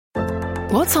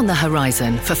What's on the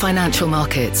horizon for financial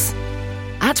markets?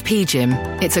 At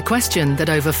PGIM, it's a question that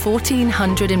over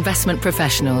 1,400 investment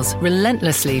professionals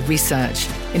relentlessly research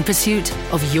in pursuit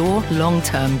of your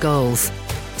long-term goals.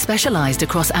 Specialized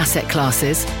across asset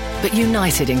classes, but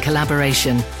united in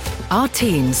collaboration, our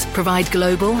teams provide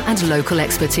global and local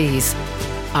expertise.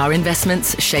 Our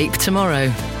investments shape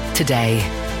tomorrow, today.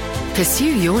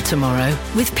 Pursue your tomorrow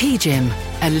with PGIM,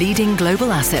 a leading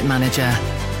global asset manager.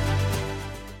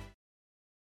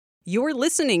 You're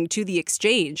listening to The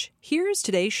Exchange. Here's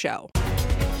today's show.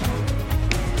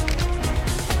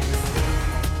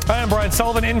 Hi, I'm Brian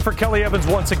Sullivan in for Kelly Evans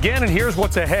once again, and here's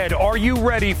what's ahead. Are you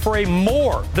ready for a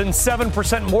more than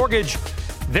 7% mortgage?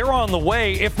 They're on the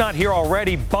way, if not here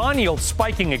already. Bond yields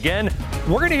spiking again.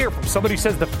 We're going to hear from somebody who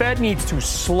says the Fed needs to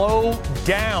slow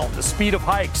down the speed of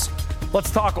hikes. Let's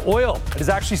talk oil. It is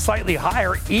actually slightly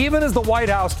higher, even as the White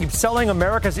House keeps selling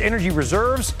America's energy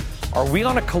reserves. Are we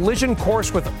on a collision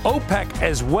course with OPEC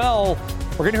as well?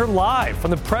 We're going to hear live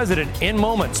from the president in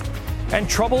moments. And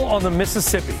trouble on the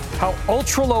Mississippi. How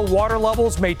ultra-low water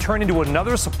levels may turn into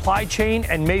another supply chain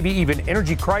and maybe even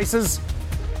energy crisis.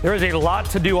 There is a lot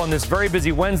to do on this very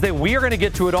busy Wednesday. We are going to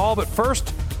get to it all. But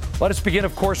first, let us begin,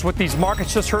 of course, with these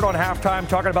markets. Just heard on halftime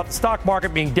talking about the stock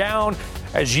market being down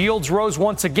as yields rose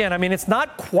once again. I mean, it's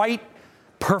not quite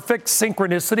perfect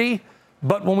synchronicity.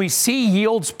 But when we see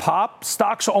yields pop,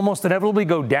 stocks almost inevitably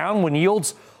go down. When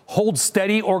yields hold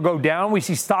steady or go down, we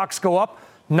see stocks go up.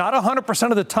 Not 100%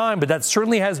 of the time, but that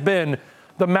certainly has been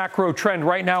the macro trend.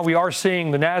 Right now, we are seeing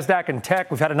the NASDAQ and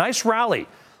tech. We've had a nice rally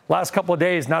last couple of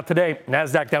days. Not today.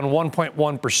 NASDAQ down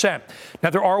 1.1%. Now,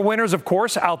 there are winners, of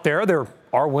course, out there. There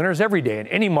are winners every day in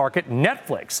any market.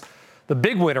 Netflix, the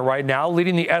big winner right now,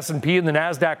 leading the S&P and the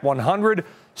NASDAQ 100.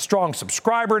 Strong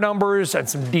subscriber numbers and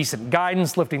some decent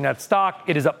guidance lifting that stock.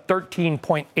 It is up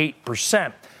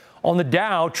 13.8%. On the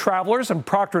Dow, Travelers and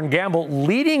Procter & Gamble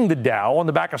leading the Dow on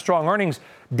the back of strong earnings.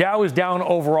 Dow is down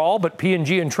overall, but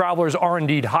P&G and Travelers are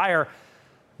indeed higher.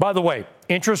 By the way,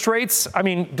 interest rates, I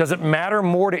mean, does it matter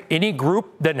more to any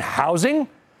group than housing?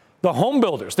 The home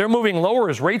builders, they're moving lower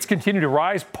as rates continue to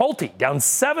rise. Pulte down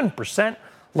 7%.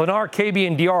 Lennar, KB,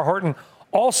 and D.R. Horton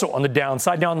also on the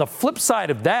downside. Now, on the flip side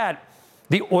of that,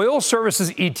 the oil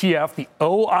services ETF, the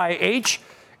OIH,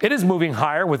 it is moving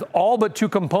higher with all but two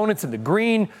components in the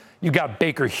green. You got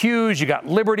Baker Hughes, you got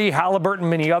Liberty, Halliburton,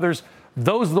 many others.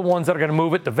 Those are the ones that are going to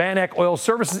move it. The VanEck Oil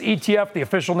Services ETF, the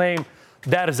official name,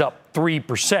 that is up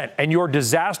 3%. And your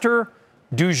disaster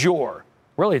du jour,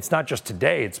 really, it's not just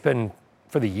today, it's been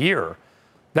for the year.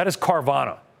 That is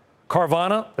Carvana.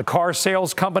 Carvana, the car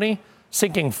sales company,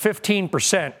 sinking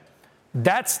 15%.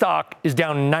 That stock is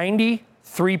down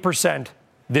 93%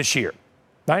 this year.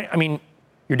 I mean,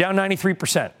 you're down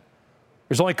 93%.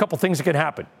 There's only a couple things that can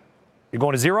happen. You're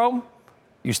going to zero,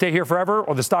 you stay here forever,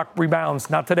 or the stock rebounds.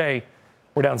 Not today.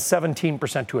 We're down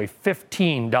 17% to a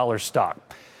 $15 stock.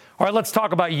 All right, let's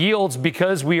talk about yields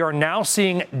because we are now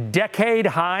seeing decade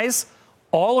highs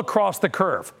all across the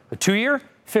curve. The 2-year,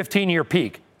 15-year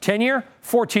peak. 10-year,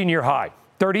 14-year high.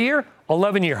 30-year,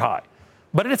 11-year high.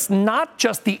 But it's not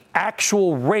just the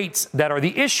actual rates that are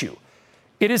the issue.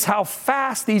 It is how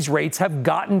fast these rates have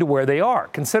gotten to where they are.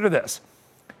 Consider this.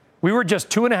 We were just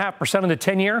 2.5% on the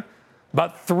 10-year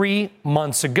about 3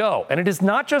 months ago. And it is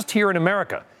not just here in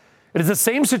America. It is the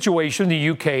same situation in the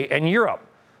UK and Europe.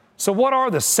 So what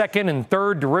are the second and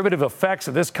third derivative effects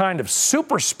of this kind of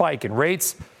super spike in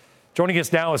rates? Joining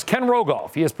us now is Ken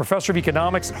Rogoff. He is professor of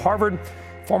economics at Harvard,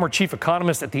 former chief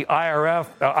economist at the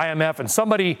IMF, and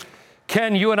somebody,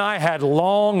 Ken, you and I had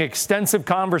long, extensive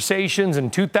conversations in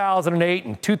 2008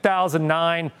 and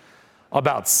 2009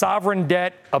 about sovereign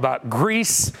debt, about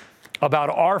Greece, about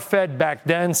our Fed back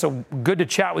then. So good to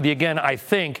chat with you again, I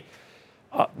think.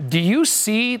 Do you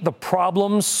see the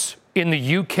problems in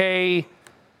the UK,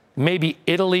 maybe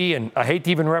Italy, and I hate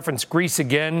to even reference Greece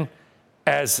again,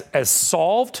 as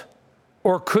solved?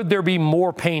 Or could there be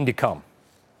more pain to come?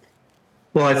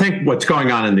 Well, I think what's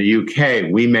going on in the UK,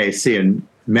 we may see in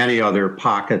many other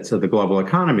pockets of the global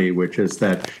economy, which is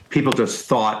that people just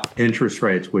thought interest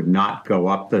rates would not go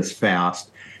up this fast.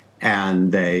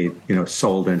 And they,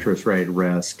 sold interest rate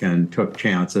risk and took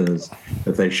chances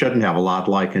that they shouldn't have, a lot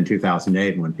like in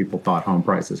 2008 when people thought home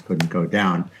prices couldn't go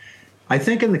down. I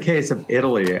think in the case of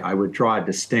Italy, I would draw a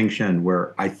distinction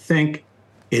where I think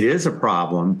it is a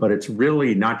problem, but it's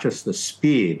really not just the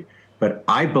speed. But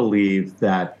I believe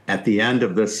that at the end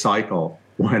of this cycle,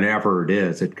 whenever it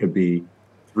is, it could be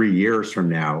 3 years from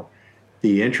now,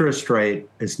 the interest rate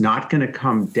is not going to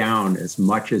come down as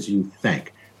much as you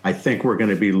think. I think we're going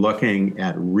to be looking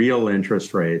at real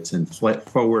interest rates and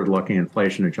forward-looking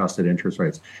inflation-adjusted interest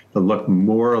rates that look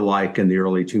more like in the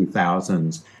early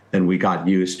 2000s than we got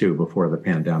used to before the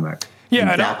pandemic.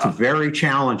 Yeah, and that's very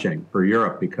challenging for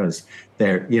Europe because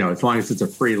they're, as long as it's a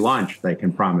free lunch, they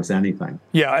can promise anything.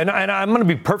 Yeah, and I'm going to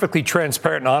be perfectly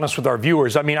transparent and honest with our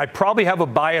viewers. I mean, I probably have a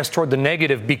bias toward the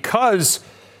negative because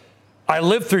I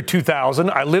lived through 2000.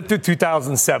 I lived through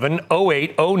 2007,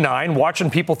 08, 09, watching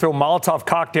people throw Molotov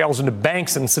cocktails into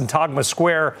banks in Syntagma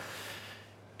Square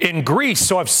in Greece.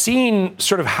 So I've seen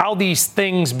sort of how these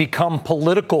things become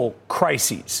political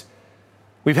crises.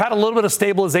 We've had a little bit of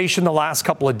stabilization the last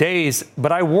couple of days,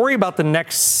 but I worry about the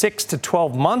next 6 to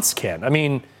 12 months, Ken. I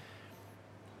mean,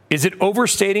 is it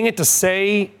overstating it to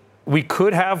say we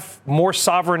could have more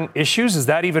sovereign issues? Is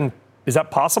that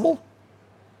possible?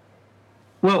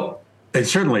 Well,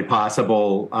 it's certainly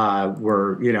possible.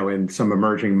 We're, in some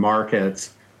emerging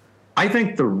markets. I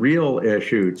think the real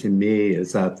issue to me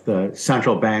is that the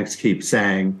central banks keep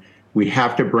saying we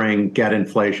have to get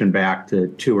inflation back to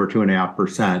 2 or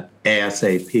 2.5%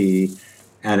 ASAP.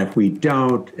 And if we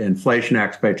don't, inflation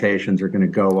expectations are going to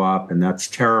go up, and that's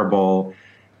terrible.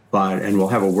 And we'll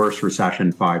have a worse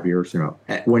recession 5 years from now.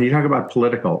 When you talk about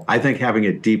political, I think having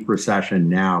a deep recession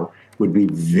now would be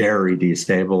very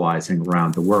destabilizing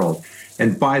around the world.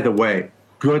 And by the way,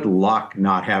 good luck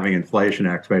not having inflation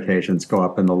expectations go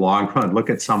up in the long run.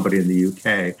 Look at somebody in the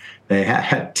UK. They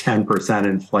had 10%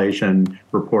 inflation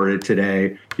reported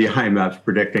today. The IMF's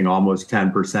predicting almost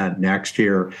 10% next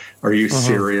year. Are you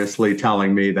seriously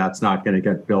telling me that's not going to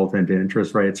get built into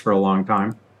interest rates for a long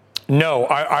time? No,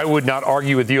 I would not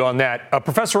argue with you on that.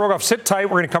 Professor Rogoff, sit tight.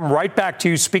 We're going to come right back to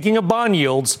you. Speaking of bond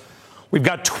yields, we've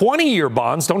got 20-year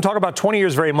bonds. Don't talk about 20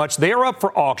 years very much. They are up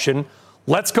for auction.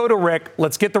 Let's go to Rick.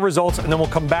 Let's get the results, and then we'll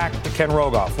come back to Ken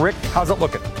Rogoff. Rick, how's it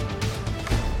looking?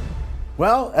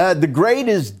 Well, the grade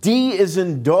is D as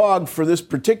in dog for this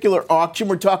particular auction.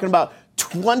 We're talking about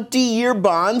 20-year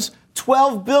bonds,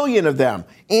 12 billion of them.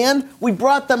 And we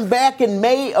brought them back in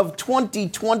May of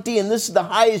 2020, and this is the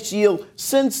highest yield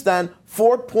since then,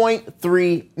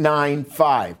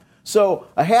 4.395. So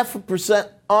a 0.5%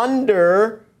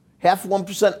 under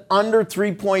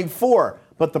 3.4.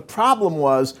 But the problem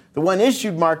was the one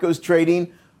issued market was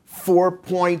trading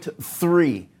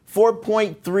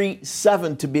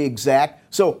 4.37 to be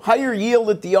exact. So higher yield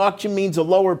at the auction means a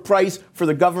lower price for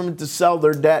the government to sell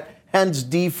their debt, hence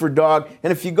D for dog.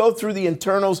 And if you go through the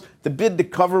internals, the bid to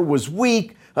cover was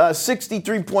weak.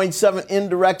 63.7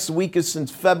 indirects, the weakest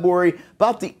since February.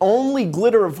 About the only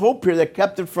glitter of hope here that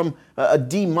kept it from a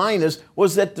D-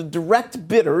 was that the direct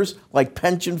bidders, like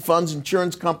pension funds,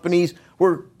 insurance companies,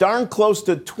 were darn close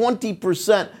to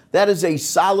 20%. That is a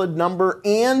solid number.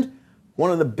 And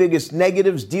one of the biggest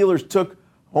negatives, dealers took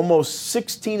almost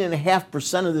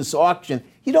 16.5% of this auction.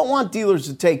 You don't want dealers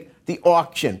to take the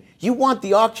auction. You want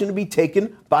the auction to be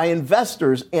taken by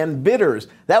investors and bidders.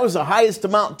 That was the highest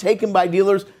amount taken by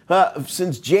dealers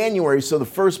since January, so the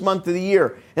first month of the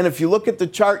year. And if you look at the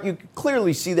chart, you can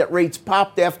clearly see that rates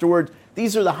popped afterwards.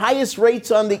 These are the highest rates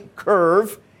on the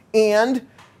curve, and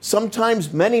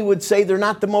sometimes many would say they're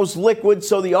not the most liquid,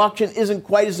 so the auction isn't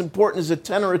quite as important as a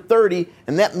 10 or a 30,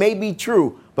 and that may be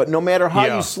true. But no matter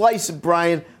how you slice it,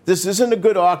 Brian, this isn't a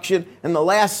good auction, and the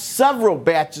last several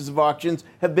batches of auctions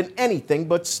have been anything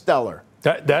but stellar.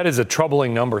 That is a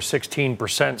troubling number,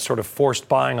 16% sort of forced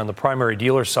buying on the primary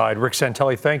dealer side. Rick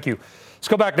Santelli, thank you. Let's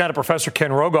go back now to Professor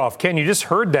Ken Rogoff. Ken, you just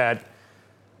heard that.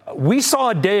 We saw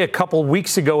a day a couple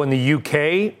weeks ago in the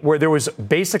UK where there was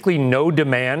basically no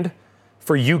demand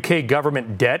for UK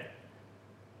government debt.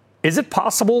 Is it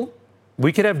possible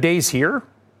we could have days here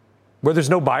where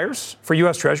there's no buyers for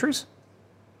U.S. Treasuries?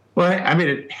 Well, I mean,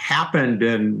 it happened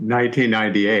in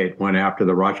 1998 when, after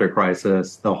the Russia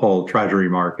crisis, the whole Treasury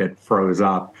market froze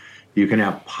up. You can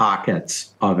have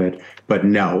pockets of it, but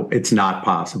no, it's not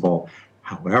possible.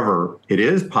 However, it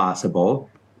is possible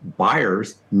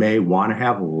buyers may want to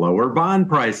have lower bond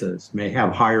prices, may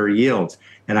have higher yields.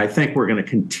 And I think we're going to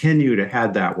continue to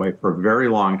head that way for a very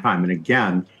long time. And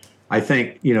again, I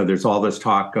think, there's all this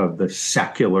talk of the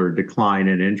secular decline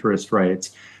in interest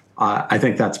rates. I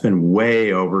think that's been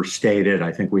way overstated.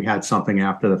 I think we had something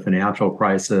after the financial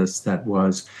crisis that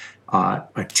was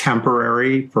a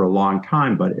temporary for a long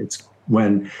time, but it's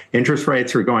when interest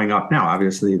rates are going up now.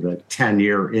 Obviously, the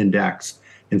 10-year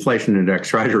inflation index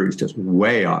Treasury is just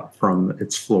way up from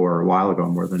its floor a while ago,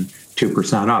 more than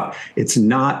 2% up. It's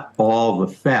not all the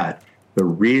Fed. The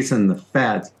reason the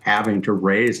Fed's having to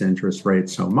raise interest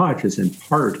rates so much is in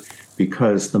part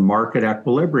because the market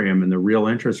equilibrium and the real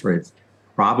interest rates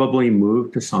probably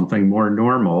move to something more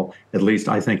normal. At least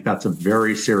I think that's a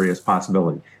very serious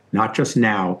possibility, not just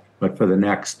now, but for the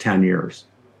next 10 years.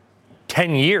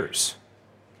 10 years?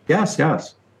 Yes.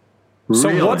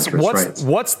 So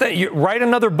what's that? You write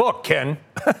another book, Ken.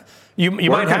 you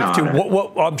might have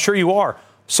to. I'm sure you are.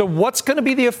 So what's going to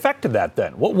be the effect of that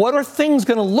then? What are things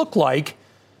going to look like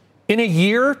in a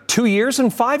year, 2 years,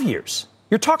 and 5 years?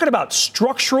 You're talking about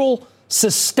structural,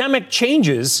 systemic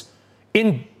changes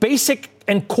in basic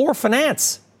and core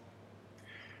finance.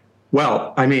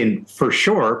 Well, I mean, for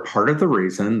sure, part of the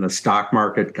reason the stock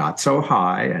market got so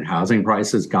high and housing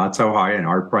prices got so high and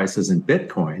art prices in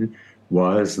Bitcoin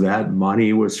was that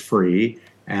money was free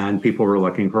and people were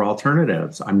looking for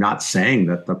alternatives. I'm not saying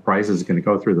that the price is going to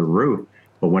go through the roof,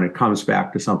 but when it comes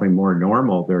back to something more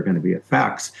normal, there are going to be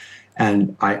effects.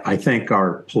 And I think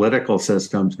our political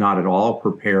system's not at all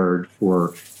prepared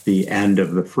for the end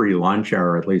of the free lunch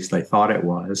era, at least I thought it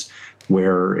was,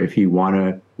 where if you want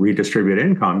to redistribute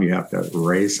income, you have to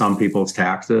raise some people's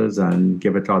taxes and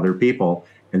give it to other people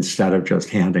instead of just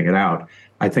handing it out.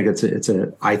 I think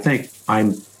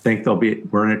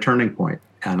we're in a turning point.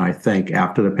 And I think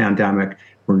after the pandemic,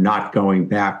 we're not going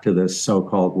back to this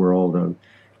so-called world of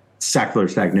secular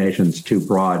stagnation's too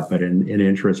broad, but in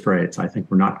interest rates, I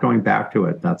think we're not going back to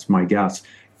it. That's my guess.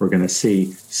 We're going to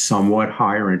see somewhat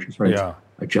higher interest rates,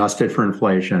 adjusted for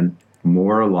inflation,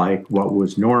 more like what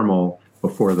was normal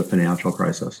before the financial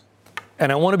crisis.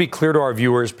 And I want to be clear to our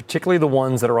viewers, particularly the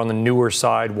ones that are on the newer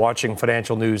side watching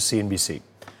financial news, CNBC.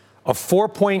 A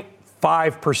 4.5%,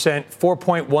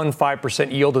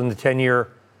 4.15% yield in the 10-year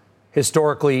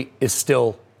historically is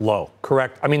still low,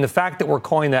 correct? I mean, the fact that we're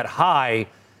calling that high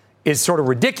is sort of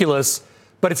ridiculous,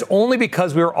 but it's only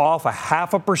because we were off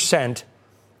 0.5%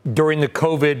 during the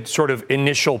COVID sort of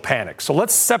initial panic. So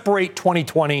let's separate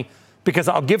 2020, because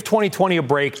I'll give 2020 a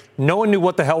break. No one knew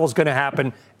what the hell was going to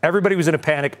happen. Everybody was in a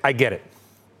panic. I get it.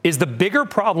 Is the bigger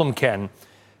problem, Ken,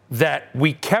 that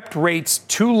we kept rates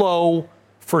too low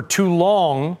for too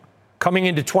long coming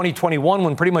into 2021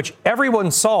 when pretty much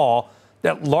everyone saw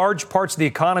that large parts of the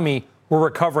economy were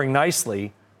recovering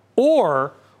nicely?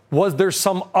 Or was there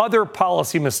some other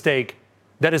policy mistake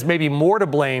that is maybe more to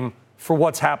blame for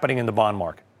what's happening in the bond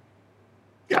market?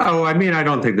 Oh, I mean, I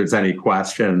don't think there's any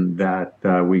question that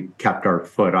we kept our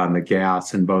foot on the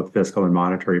gas in both fiscal and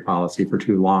monetary policy for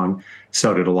too long.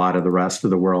 So did a lot of the rest of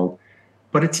the world.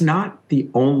 But it's not the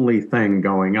only thing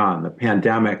going on. The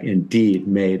pandemic indeed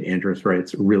made interest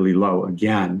rates really low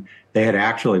again. They had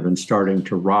actually been starting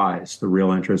to rise, the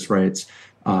real interest rates,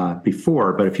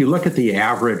 before. But if you look at the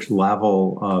average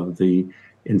level of the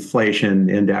inflation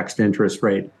indexed interest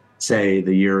rate, say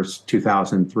the years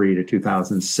 2003 to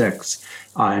 2006,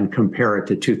 and compare it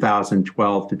to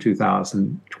 2012 to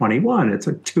 2021, it's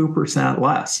a 2%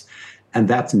 less. And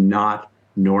that's not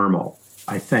normal.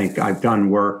 I think I've done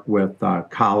work with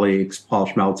colleagues, Paul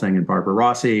Schmelzing and Barbara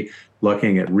Rossi,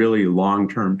 looking at really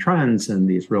long-term trends in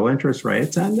these real interest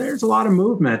rates. And there's a lot of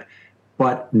movement,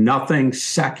 but nothing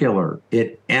secular.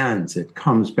 It ends, it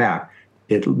comes back.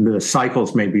 The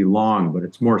cycles may be long, but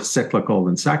it's more cyclical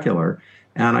than secular.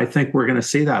 And I think we're going to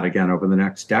see that again over the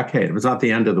next decade. If it's not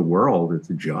the end of the world, it's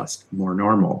just more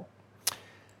normal.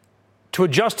 To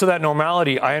adjust to that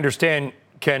normality, I understand,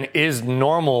 Ken, is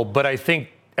normal. But I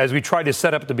think, as we tried to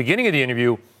set up at the beginning of the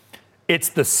interview, it's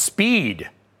the speed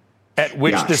at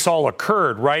which this all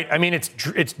occurred, right? I mean,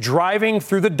 it's driving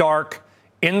through the dark,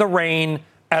 in the rain,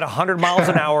 at 100 miles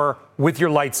an hour with your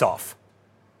lights off.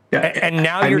 Yeah, and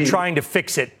now you're trying to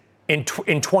fix it in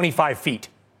 25 feet.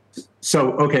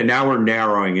 So, okay, now we're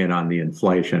narrowing in on the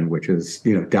inflation, which is,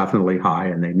 definitely high,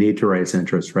 and they need to raise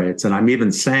interest rates. And I'm even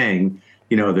saying,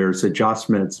 there's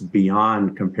adjustments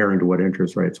beyond comparing to what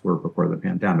interest rates were before the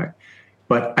pandemic.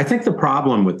 But I think the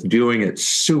problem with doing it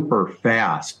super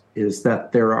fast is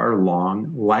that there are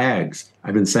long lags.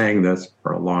 I've been saying this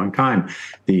for a long time.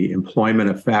 The employment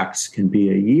effects can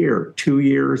be a year, 2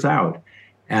 years out,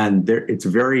 and it's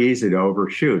very easy to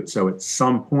overshoot. So at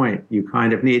some point, you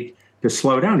kind of need to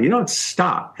slow down. You don't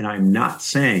stop, and I'm not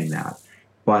saying that,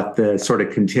 but the sort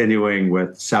of continuing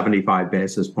with 75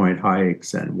 basis point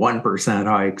hikes and 1%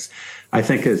 hikes, I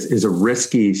think is a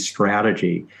risky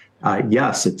strategy.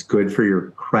 Yes, it's good for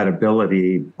your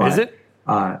credibility, but is it?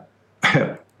 I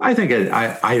think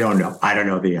I don't know. I don't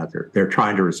know the answer. They're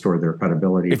trying to restore their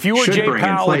credibility. If you were Jay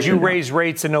Powell, would you raise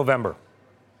rates in November?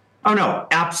 Oh, no,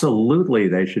 absolutely.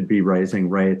 They should be raising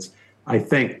rates. I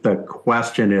think the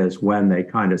question is when they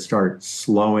kind of start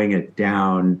slowing it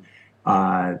down,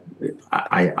 when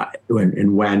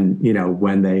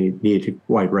they need to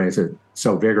quite raise it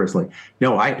so vigorously.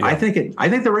 No, I think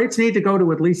the rates need to go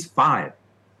to at least 5.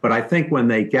 But I think when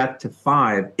they get to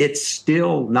 5, it's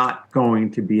still not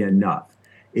going to be enough.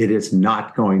 It is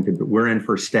not going to be. We're in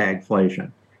for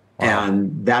stagflation. Wow.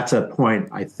 And that's a point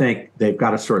I think they've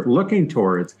got to start looking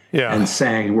towards and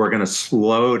saying we're going to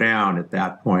slow down at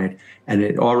that point. And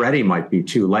it already might be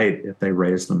too late if they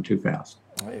raise them too fast.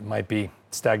 It might be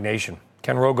stagnation.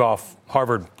 Ken Rogoff,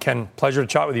 Harvard. Ken, pleasure to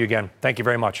chat with you again. Thank you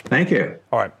very much. Thank you.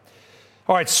 All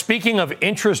right. Speaking of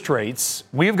interest rates,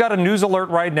 we've got a news alert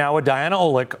right now with Diana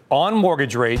Olick on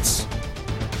mortgage rates.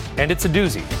 And it's a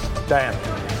doozy. Diana.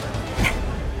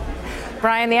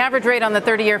 Brian, the average rate on the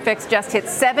 30-year fix just hit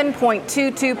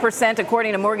 7.22%,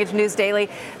 according to Mortgage News Daily.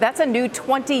 That's a new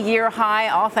 20-year high,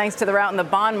 all thanks to the rout in the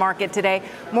bond market today.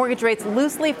 Mortgage rates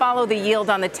loosely follow the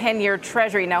yield on the 10-year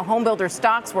Treasury. Now, homebuilder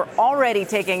stocks were already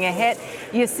taking a hit.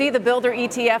 You see the builder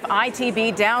ETF,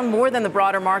 ITB, down more than the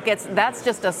broader markets. That's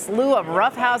just a slew of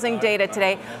rough housing data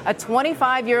today. A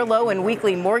 25-year low in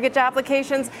weekly mortgage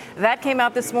applications. That came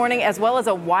out this morning, as well as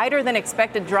a wider than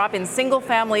expected drop in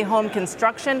single-family home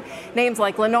construction. Names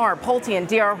like Lennar, Pulte, and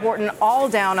D.R. Horton all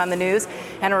down on the news.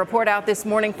 And a report out this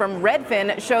morning from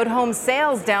Redfin showed home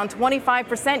sales down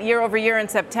 25% year over year in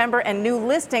September, and new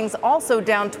listings also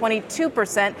down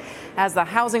 22% as the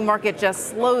housing market just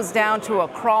slows down to a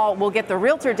crawl. We'll get the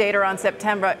realtor data on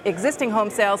September existing home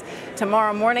sales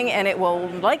tomorrow morning, and it will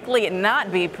likely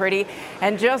not be pretty.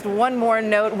 And just one more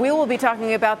note, we will be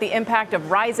talking about the impact of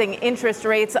rising interest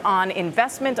rates on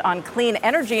investment, on clean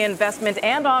energy investment,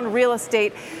 and on real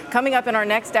estate coming up in our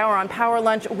next hour on Power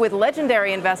Lunch with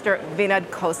legendary investor Vinod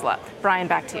Khosla. Brian,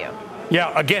 back to you.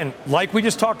 Yeah, again, like we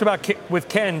just talked about with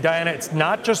Ken, Diana, it's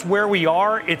not just where we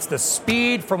are, it's the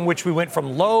speed from which we went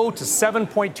from low to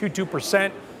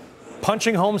 7.22%,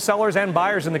 punching home sellers and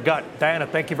buyers in the gut. Diana,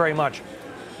 thank you very much.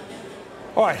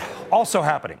 All right, also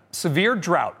happening, severe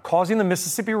drought causing the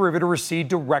Mississippi River to recede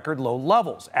to record low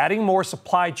levels, adding more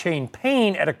supply chain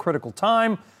pain at a critical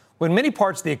time when many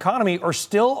parts of the economy are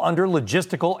still under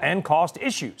logistical and cost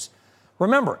issues.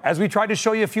 Remember, as we tried to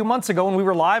show you a few months ago when we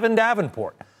were live in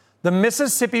Davenport, the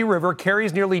Mississippi River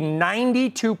carries nearly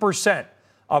 92%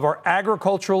 of our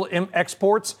agricultural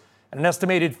exports and an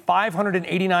estimated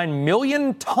 589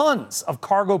 million tons of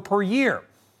cargo per year.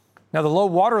 Now, the low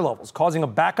water levels causing a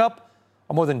backup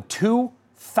of more than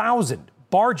 2,000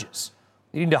 barges,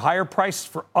 leading to higher prices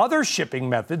for other shipping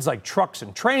methods like trucks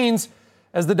and trains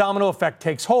as the domino effect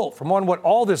takes hold. From what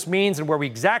all this means and where we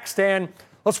exactly stand,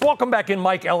 let's welcome back in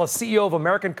Mike Ellis, CEO of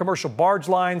American Commercial Barge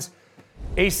Lines,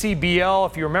 ACBL.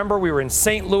 If you remember, we were in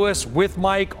St. Louis with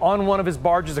Mike on one of his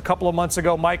barges a couple of months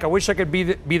ago. Mike, I wish I could be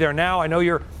there now. I know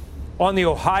you're on the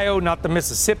Ohio, not the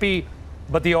Mississippi,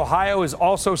 but the Ohio has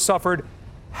also suffered.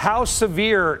 How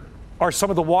severe are some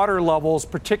of the water levels,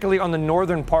 particularly on the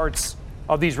northern parts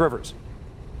of these rivers?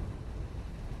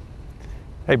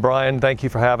 Hey, Brian, thank you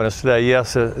for having us today.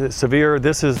 Yes, severe.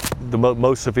 This is the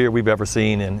most severe we've ever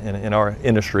seen in our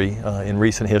industry in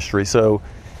recent history. So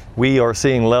we are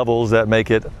seeing levels that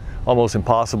make it almost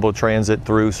impossible to transit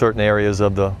through certain areas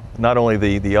of not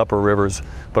only the upper rivers,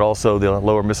 but also the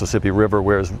lower Mississippi River,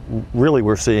 whereas really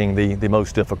we're seeing the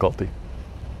most difficulty.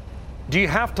 Do you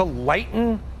have to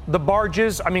lighten the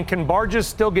barges? I mean, can barges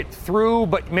still get through,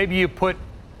 but maybe you put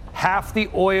half the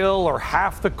oil or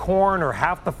half the corn or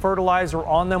half the fertilizer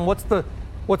on them? What's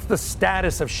the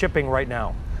status of shipping right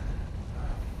now?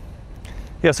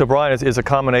 Yeah, so Brian, it's a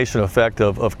combination effect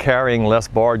of carrying less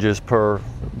barges per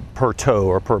tow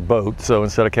or per boat. So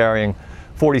instead of carrying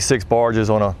 46 barges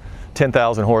on a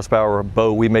 10,000 horsepower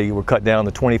boat, we're cut down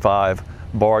to 25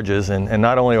 barges. And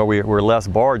not only are we're less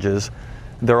barges,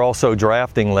 they're also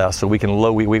drafting less. So we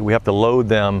have to load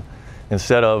them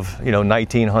instead of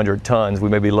 1,900 tons. We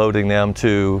may be loading them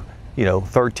to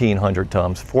 1,300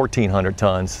 tons, 1,400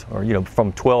 tons, or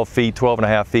from 12 and a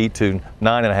half feet to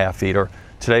 9.5 feet, or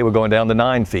today we're going down to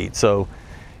 9 feet. So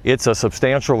it's a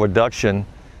substantial reduction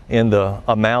in the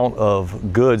amount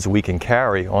of goods we can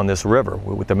carry on this river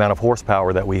with the amount of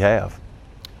horsepower that we have.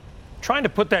 Trying to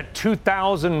put that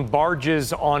 2,000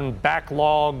 barges on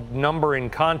backlog number in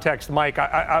context, Mike,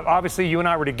 I obviously you and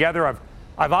I were together.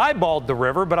 I've eyeballed the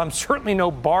river, but I'm certainly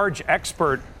no barge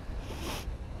expert.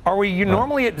 Are you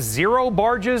normally at 0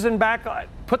 barges in backlog?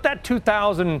 Put that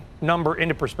 2,000 number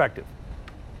into perspective.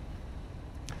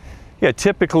 Yeah,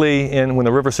 typically when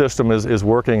the river system is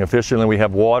working efficiently, we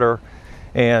have water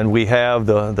and we have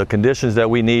the conditions that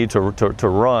we need to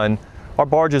run, our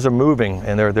barges are moving,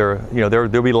 and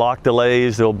there'll be lock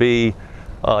delays, there'll be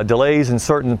delays in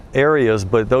certain areas,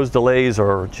 but those delays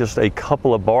are just a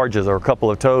couple of barges or a couple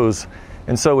of tows,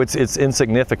 and so it's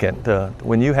insignificant.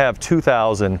 When you have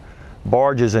 2,000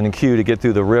 barges in a queue to get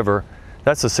through the river,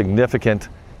 that's a significant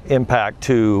impact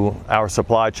to our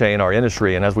supply chain, our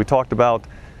industry. And as we talked about,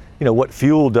 what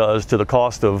fuel does to the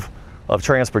cost of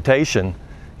transportation,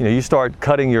 you start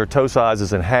cutting your tow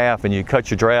sizes in half and you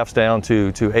cut your drafts down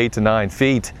to 8 to 9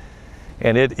 feet,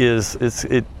 and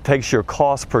it takes your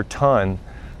cost per ton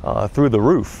through the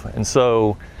roof. And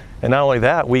not only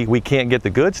that, we can't get the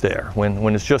goods there.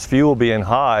 When it's just fuel being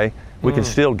high, we can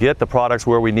still get the products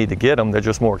where we need to get them. They're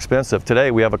just more expensive. Today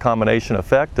we have a combination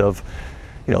effect of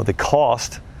the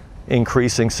cost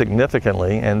increasing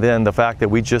significantly, and then the fact that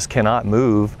we just cannot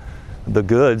move the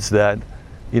goods that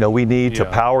we need to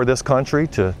power this country,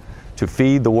 to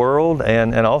feed the world,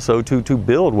 and also to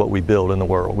build what we build in the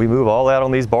world. We move all that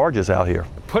on these barges out here.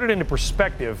 Put it into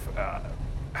perspective,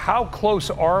 how close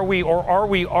are we, or are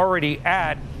we already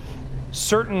at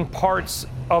certain parts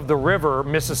of the river,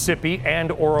 Mississippi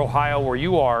and or Ohio, where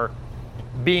you are,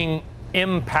 being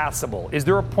impassable? Is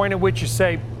there a point at which you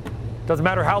say, doesn't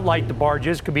matter how light the barge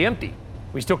is, could be empty,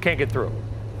 we still can't get through?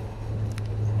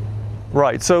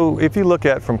 Right. So if you look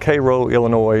at from Cairo,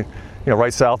 Illinois,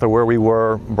 right south of where we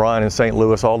were, Bryan and St.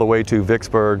 Louis, all the way to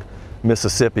Vicksburg,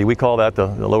 Mississippi, we call that the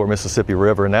lower Mississippi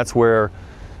River, and that's where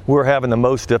we're having the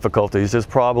most difficulties. There's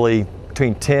probably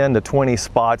between 10 to 20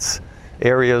 spots,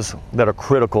 areas that are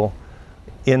critical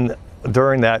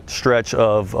during that stretch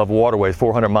of waterway,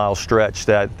 400-mile stretch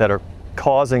that are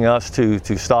causing us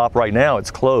to stop. Right now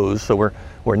it's closed, so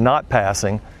we're not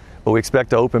passing, but we expect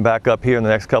to open back up here in the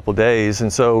next couple of days.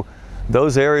 And so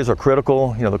those areas are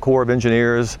critical. The Corps of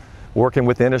Engineers working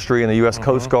with industry and the U.S.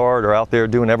 Coast Guard are out there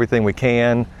doing everything we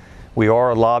can. We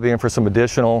are lobbying for some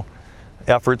additional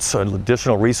efforts,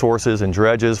 additional resources and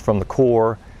dredges from the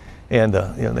Corps. And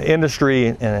the industry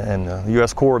and the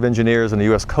U.S. Corps of Engineers and the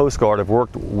U.S. Coast Guard have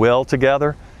worked well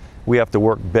together. We have to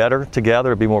work better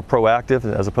together, be more proactive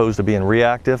as opposed to being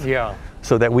reactive,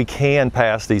 so that we can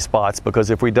pass these spots, because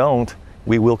if we don't,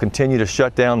 we will continue to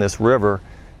shut down this river,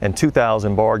 and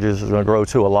 2,000 barges is going to grow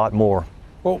to a lot more.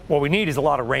 Well, what we need is a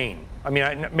lot of rain. I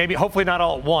mean, maybe hopefully not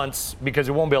all at once,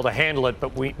 because we won't be able to handle it,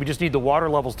 but we just need the water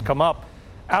levels to come up.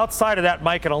 Outside of that,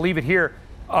 Mike, and I'll leave it here,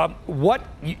 what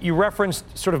you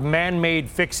referenced sort of man-made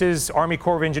fixes, Army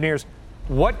Corps of Engineers.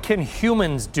 What can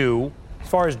humans do as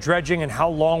far as dredging, and how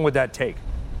long would that take?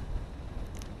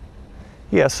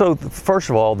 Yeah, so first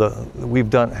of all,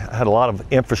 we've had a lot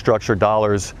of infrastructure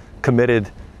dollars committed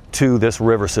to this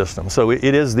river system. So it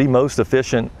is the most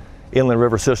efficient inland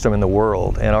river system in the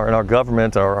world, and our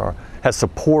government has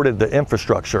supported the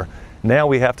infrastructure. Now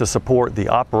we have to support the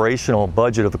operational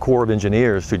budget of the Corps of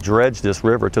Engineers to dredge this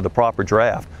river to the proper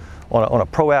draft on a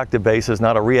proactive basis,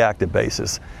 not a reactive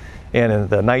basis. And in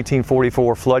the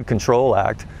 1944 Flood Control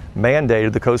Act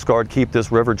mandated the Coast Guard keep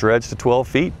this river dredged to 12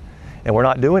 feet. And we're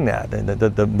not doing that. And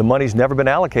the money's never been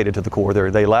allocated to the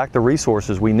Corps. They lack the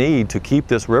resources we need to keep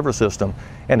this river system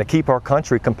and to keep our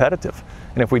country competitive.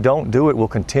 And if we don't do it, we'll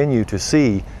continue to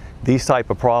see these type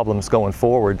of problems going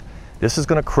forward. This is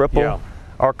going to cripple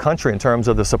our country in terms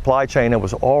of the supply chain that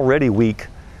was already weak.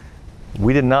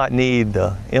 We did not need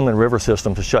the inland river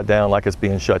system to shut down like it's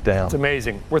being shut down. It's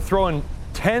amazing. We're throwing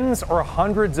tens or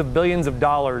hundreds of billions of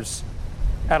dollars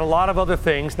at a lot of other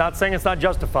things, not saying it's not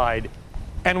justified,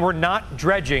 and we're not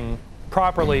dredging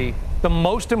properly the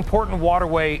most important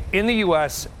waterway in the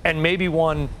U.S. and maybe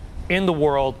one in the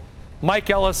world. Mike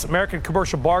Ellis, American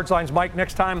Commercial Barge Lines. Mike,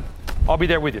 next time I'll be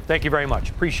there with you. Thank you very much.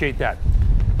 Appreciate that.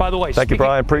 By the way, thank you,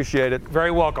 Brian. Appreciate it. Very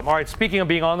welcome. All right, speaking of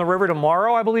being on the river,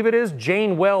 tomorrow, I believe it is,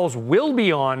 Jane Wells will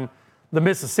be on the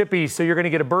Mississippi, so you're going to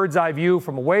get a bird's eye view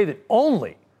from a way that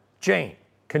only Jane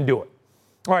can do it.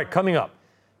 All right, coming up,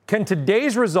 can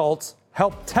today's results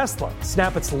help Tesla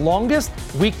snap its longest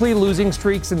weekly losing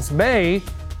streak since May?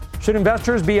 Should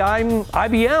investors be eyeing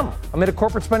IBM amid a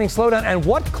corporate spending slowdown? And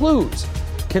what clues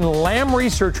can Lam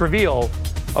Research reveal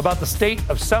about the state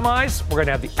of semis? We're going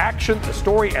to have the action, the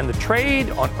story, and the trade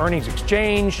on Earnings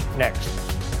Exchange next.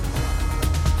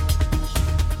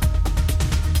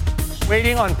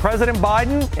 Waiting on President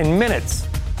Biden in minutes.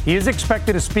 He is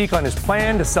expected to speak on his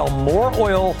plan to sell more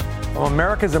oil from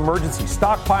America's emergency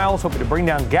stockpiles, hoping to bring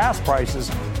down gas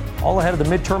prices all ahead of the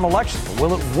midterm elections. But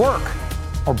will it work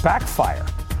or backfire?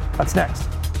 That's next.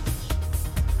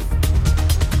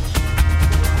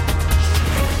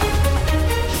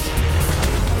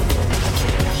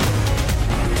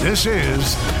 This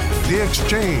is The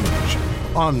Exchange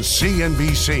on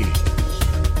CNBC.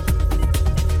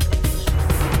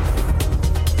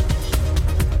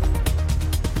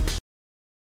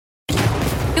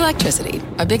 Electricity,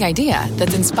 a big idea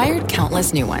that's inspired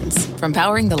countless new ones. From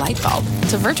powering the light bulb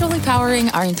to virtually powering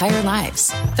our entire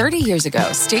lives. 30 years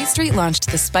ago, State Street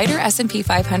launched the Spider S&P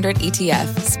 500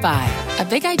 ETF, SPY. A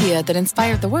big idea that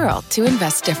inspired the world to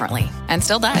invest differently. And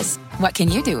still does. What can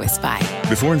you do with SPY?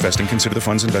 Before investing, consider the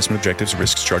fund's investment objectives,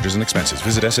 risks, charges, and expenses.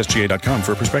 Visit ssga.com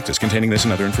for a prospectus containing this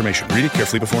and other information. Read it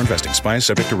carefully before investing. SPY is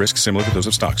subject to risks similar to those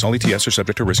of stocks. All ETFs are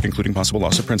subject to risk, including possible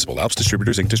loss of principal. Alps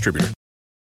Distributors, Inc. Distributor.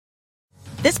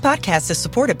 This podcast is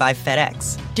supported by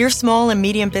FedEx. Dear small and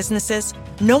medium businesses,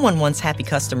 no one wants happy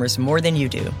customers more than you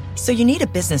do. So you need a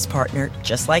business partner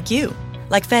just like you.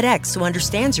 Like FedEx, who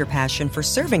understands your passion for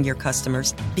serving your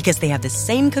customers because they have the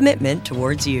same commitment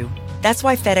towards you. That's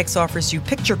why FedEx offers you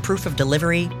picture proof of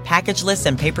delivery, packageless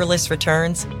and paperless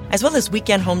returns, as well as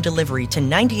weekend home delivery to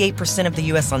 98% of the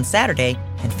U.S. on Saturday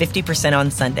and 50% on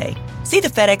Sunday. See the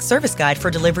FedEx service guide for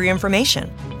delivery information.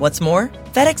 What's more,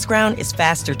 FedEx Ground is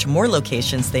faster to more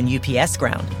locations than UPS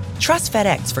Ground. Trust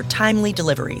FedEx for timely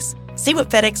deliveries. See what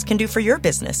FedEx can do for your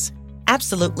business.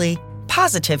 Absolutely,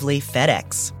 positively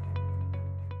FedEx.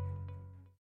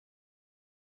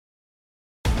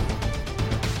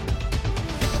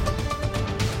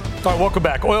 All right, welcome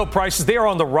back. Oil prices, they are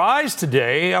on the rise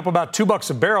today, up about $2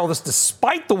 a barrel. This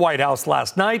despite the White House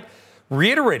last night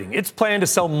reiterating its plan to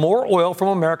sell more oil from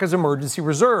America's emergency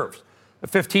reserves. The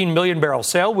 15 million barrel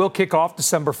sale will kick off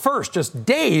December 1st, just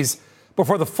days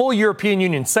before the full European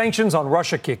Union sanctions on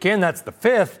Russia kick in. That's the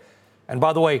 5th. And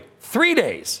by the way, 3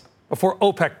 days before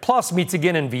OPEC Plus meets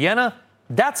again in Vienna.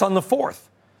 That's on the 4th.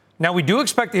 Now, we do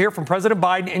expect to hear from President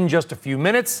Biden in just a few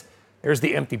minutes. There's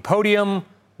the empty podium.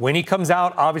 When he comes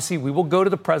out, obviously, we will go to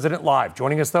the president live.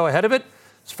 Joining us, though, ahead of it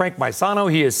is Frank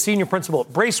Maisano. He is senior principal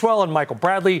at Bracewell, and Michael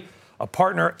Bradley, a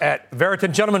partner at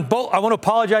Veriton. Gentlemen, both, I want to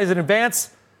apologize in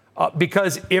advance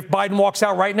because if Biden walks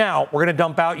out right now, we're going to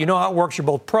dump out. You know how it works. You're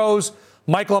both pros.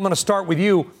 Michael, I'm going to start with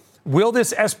you. Will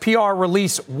this SPR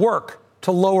release work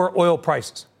to lower oil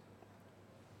prices?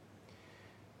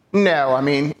 No, I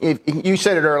mean, you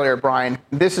said it earlier, Brian.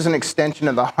 This is an extension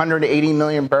of the 180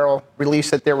 million barrel release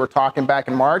that they were talking back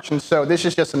in March. And so this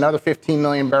is just another 15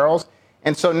 million barrels.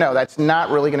 And so, no, that's not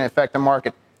really going to affect the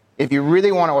market. If you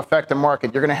really want to affect the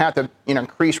market, you're going to have to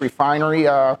increase refinery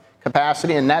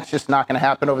capacity. And that's just not going to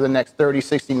happen over the next 30,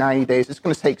 60, 90 days. It's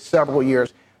going to take several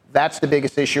years. That's the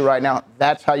biggest issue right now.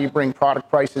 That's how you bring product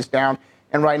prices down.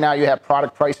 And right now you have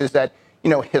product prices at,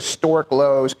 historic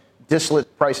lows.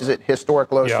 Distillate prices at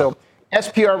historic lows. Yeah. So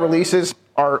SPR releases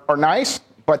are nice,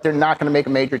 but they're not going to make a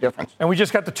major difference. And we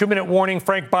just got the 2-minute warning,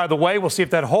 Frank, by the way. We'll see if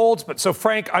that holds. But so,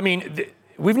 Frank, I mean,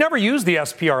 we've never used the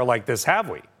SPR like this, have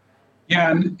we?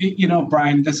 Yeah, and,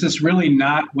 Brian, this is really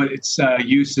not what its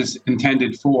use is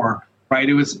intended for, right?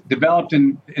 It was developed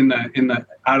in the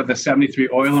out of the 73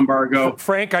 oil embargo.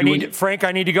 Frank, I need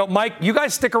to go. Mike, you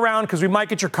guys stick around because we might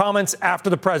get your comments after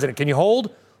the president. Can you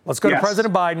hold? Let's go to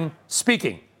President Biden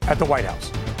speaking at the White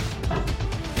House.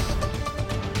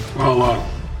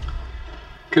 Well,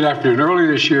 good afternoon.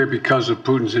 Earlier this year, because of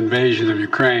Putin's invasion of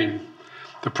Ukraine,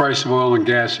 the price of oil and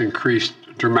gas increased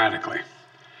dramatically.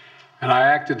 And I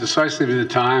acted decisively at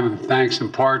the time, and thanks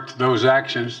in part to those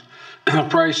actions, the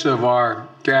price of our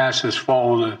gas has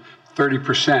fallen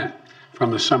 30%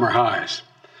 from the summer highs.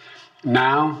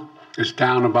 Now, it's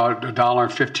down about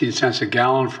 $1.15 a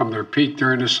gallon from their peak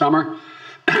during the summer.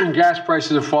 Gas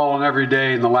prices have fallen every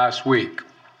day in the last week.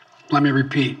 Let me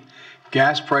repeat.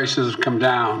 Gas prices have come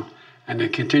down, and they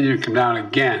continue to come down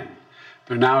again.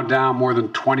 They're now down more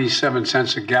than 27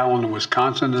 cents a gallon in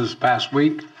Wisconsin this past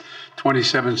week,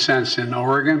 27 cents in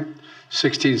Oregon,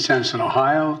 16 cents in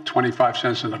Ohio, 25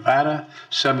 cents in Nevada,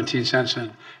 17 cents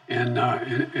in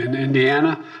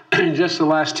Indiana in just the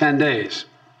last 10 days.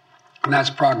 And that's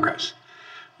progress.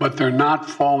 But they're not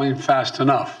falling fast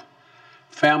enough.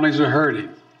 Families are hurting.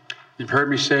 You've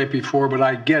heard me say it before, but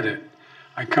I get it.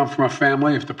 I come from a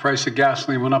family, if the price of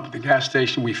gasoline went up at the gas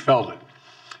station, we felt it.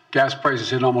 Gas prices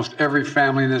hit almost every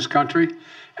family in this country,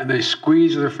 and they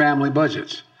squeeze their family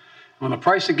budgets. When the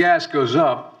price of gas goes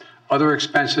up, other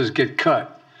expenses get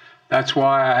cut. That's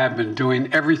why I have been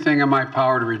doing everything in my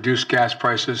power to reduce gas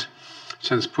prices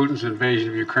since Putin's invasion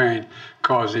of Ukraine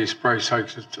caused these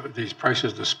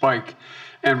prices to spike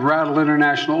and rattle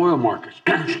international oil markets.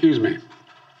 Excuse me.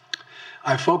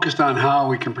 I focused on how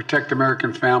we can protect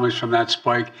American families from that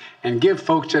spike and give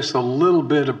folks just a little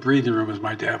bit of breathing room, as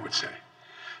my dad would say.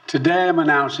 Today, I'm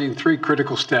announcing 3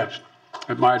 critical steps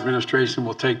that my administration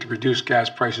will take to reduce gas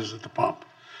prices at the pump.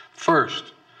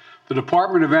 First, the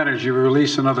Department of Energy will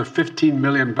release another 15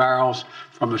 million barrels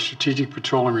from the Strategic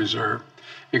Petroleum Reserve,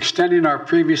 extending our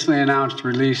previously announced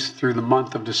release through the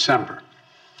month of December.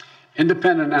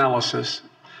 Independent analysis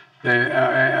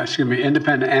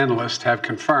independent analysts have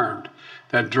confirmed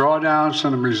that drawdowns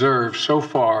on the reserves so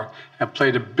far have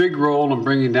played a big role in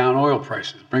bringing down oil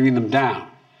prices, bringing them down.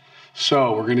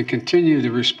 So we're going to continue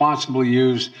to responsibly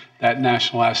use that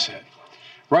national asset.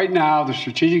 Right now, the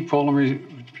Strategic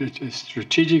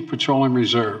Petroleum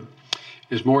Reserve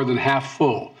is more than half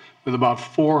full, with about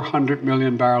 400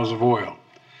 million barrels of oil.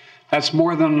 That's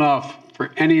more than enough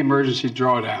for any emergency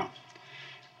drawdown.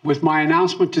 With my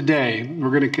announcement today, we're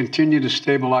going to continue to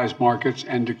stabilize markets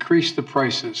and decrease the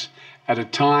prices at a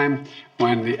time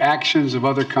when the actions of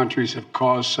other countries have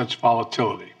caused such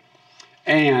volatility.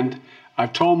 And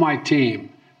I've told my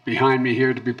team behind me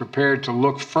here to be prepared to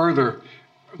look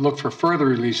for further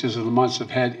releases in the months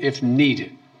ahead if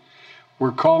needed.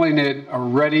 We're calling it a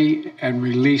ready and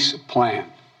release plan.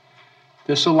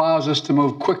 This allows us to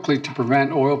move quickly to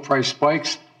prevent oil price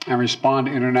spikes and respond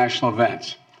to international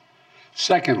events.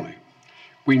 Secondly,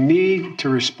 we need to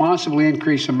responsibly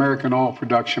increase American oil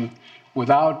production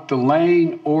without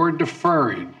delaying or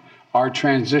deferring our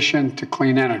transition to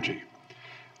clean energy.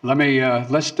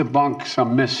 Let's debunk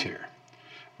some myths here.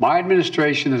 My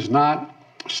administration has not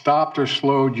stopped or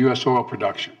slowed U.S. oil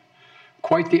production.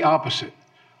 Quite the opposite.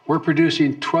 We're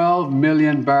producing 12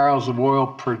 million barrels of oil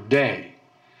per day.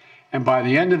 And by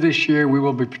the end of this year, we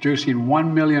will be producing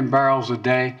 1 million barrels a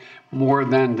day, more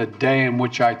than the day in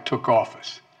which I took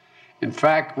office. In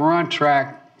fact, we're on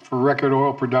track for record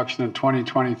oil production in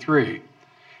 2023.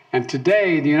 And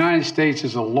today, the United States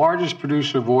is the largest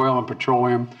producer of oil and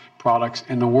petroleum products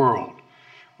in the world.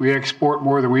 We export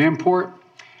more than we import,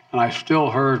 and I've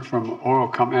heard from oil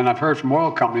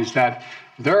companies that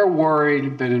they're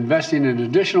worried that investing in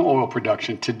additional oil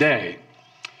production today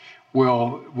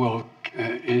will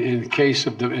in case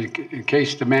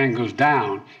demand goes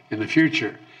down in the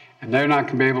future, and they're not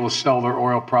going to be able to sell their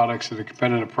oil products at a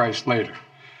competitive price later.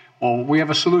 Well, we have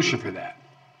a solution for that.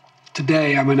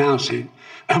 Today, I'm announcing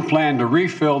a plan to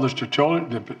refill the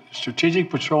Strategic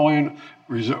Petroleum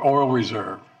Oil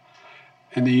Reserve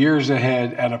in the years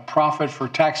ahead at a profit for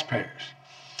taxpayers.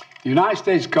 The United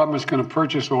States government is going to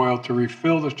purchase oil to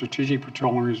refill the Strategic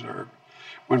Petroleum Reserve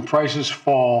when prices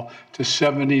fall to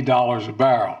 $70 a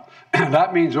barrel.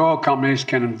 That means oil companies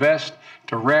can invest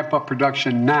to ramp up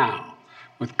production now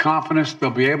with confidence they'll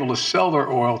be able to sell their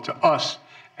oil to us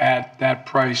at that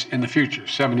price in the future,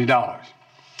 $70.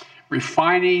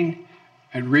 Refining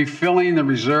and refilling the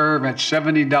reserve at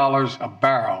 $70 a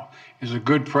barrel is a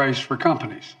good price for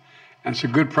companies, and it's a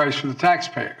good price for the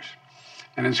taxpayers,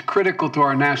 and it's critical to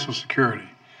our national security.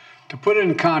 To put it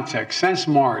in context, since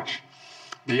March,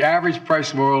 the average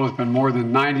price of oil has been more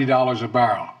than $90 a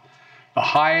barrel, the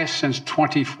highest since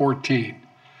 2014.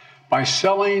 By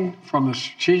selling from the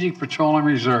Strategic Petroleum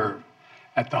Reserve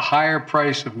at the higher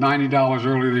price of $90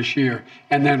 earlier this year,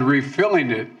 and then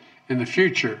refilling it in the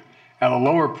future at a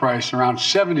lower price around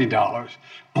 $70,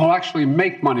 we'll actually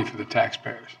make money for the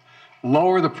taxpayers,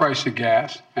 lower the price of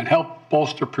gas, and help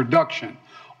bolster production,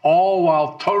 all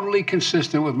while totally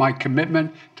consistent with my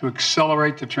commitment to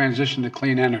accelerate the transition to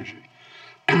clean energy.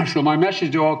 So my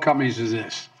message to oil companies is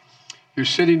this: you're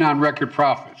sitting on record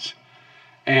profits,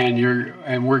 and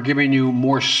we're giving you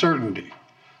more certainty,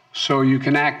 so you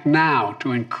can act now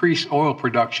to increase oil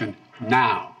production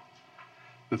now.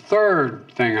 The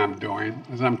third thing I'm doing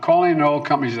is I'm calling on oil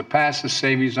companies to pass the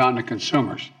savings on to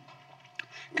consumers.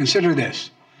 Consider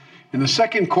this. In the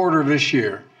second quarter of this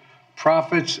year,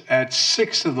 profits at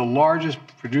 6 of the largest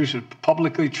producers,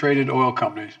 publicly traded oil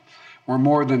companies, were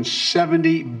more than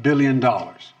 $70 billion.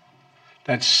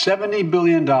 That's $70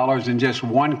 billion in just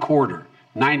one quarter,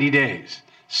 90 days,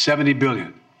 $70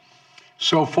 billion.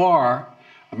 So far,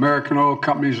 American oil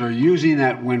companies are using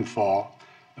that windfall,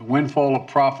 the windfall of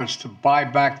profits, to buy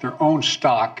back their own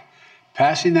stock,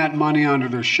 passing that money on to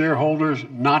their shareholders,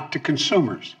 not to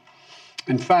consumers.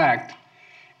 In fact,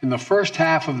 in the first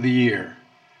half of the year,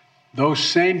 those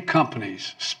same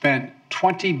companies spent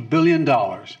 $20 billion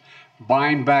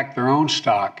buying back their own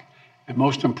stock, and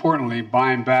most importantly,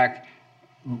 buying back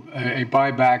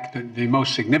the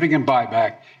most significant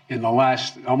buyback in the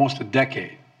last almost a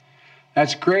decade.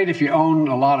 That's great if you own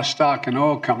a lot of stock in an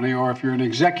oil company, or if you're an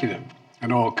executive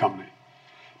in an oil company.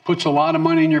 Puts a lot of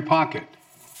money in your pocket.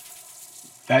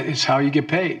 That is how you get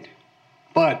paid.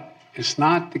 But it's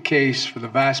not the case for the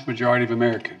vast majority of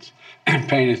Americans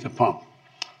paying at the pump.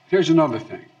 Here's another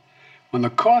thing. When the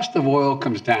cost of oil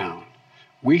comes down,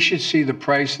 we should see the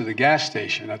price of the gas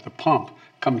station at the pump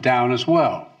come down as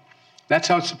well. That's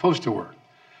how it's supposed to work.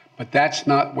 But that's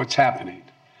not what's happening.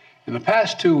 In the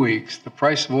past 2 weeks, the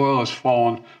price of oil has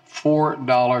fallen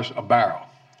 $4 a barrel.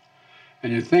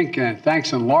 And you think, and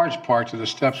thanks in large part to the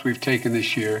steps we've taken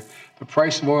this year, The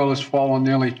price of oil has fallen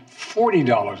nearly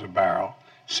 $40 a barrel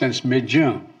since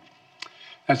mid-June.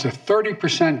 That's a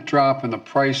 30% drop in the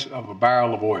price of a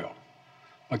barrel of oil.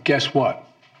 But guess what?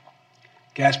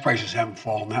 Gas prices haven't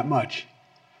fallen that much.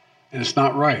 And it's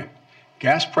not right.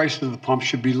 Gas prices at the pump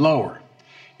should be lower.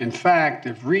 In fact,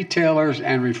 if retailers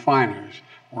and refiners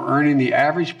were earning the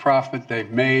average profit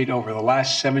they've made over the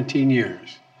last 17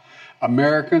 years,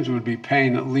 Americans would be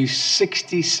paying at least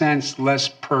 60 cents less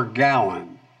per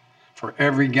gallon for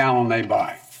every gallon they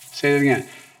buy. Say it again,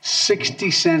 60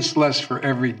 cents less for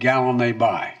every gallon they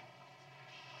buy.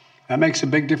 That makes a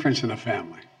big difference in a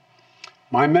family.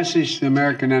 My message to the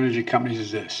American energy companies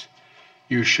is this: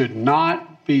 you should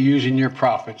not be using your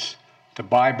profits to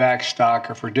buy back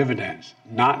stock or for dividends.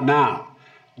 Not now,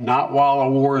 not while a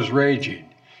war is raging.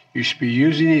 You should be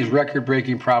using these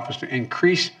record-breaking profits to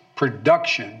increase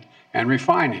production and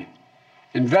refining.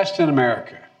 Invest in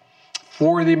America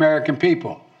for the American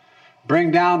people.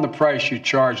 Bring down the price you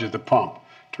charge at the pump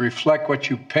to reflect what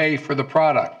you pay for the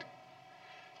product.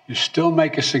 You still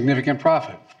make a significant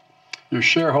profit. Your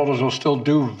shareholders will still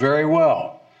do very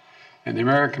well, and the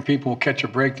American people will catch a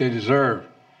break they deserve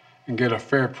and get a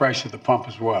fair price at the pump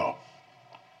as well.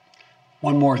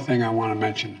 One more thing I want to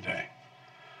mention today.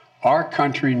 Our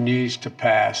country needs to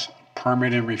pass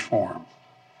permitting reform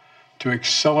to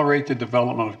accelerate the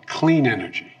development of clean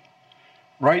energy.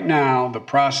 Right now, the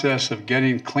process of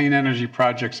getting clean energy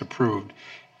projects approved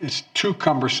is too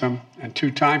cumbersome and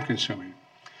too time-consuming.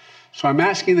 So I'm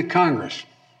asking the Congress,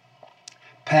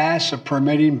 pass a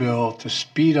permitting bill to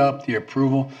speed up the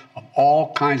approval of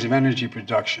all kinds of energy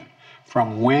production,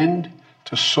 from wind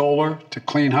to solar to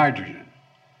clean hydrogen,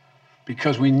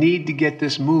 because we need to get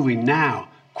this moving now,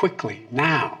 quickly,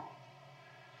 now.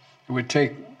 It would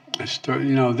take, if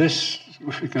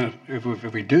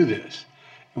we do this,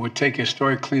 it would take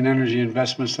historic clean energy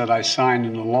investments that I signed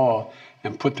into law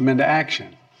and put them into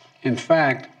action. In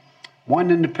fact,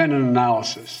 one independent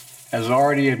analysis has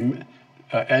already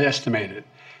estimated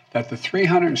that the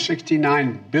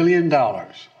 $369 billion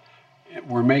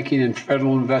we're making in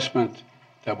federal investment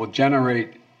that will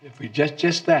generate, if we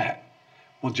just that,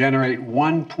 will generate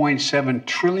 $1.7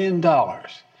 trillion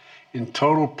in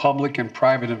total public and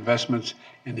private investments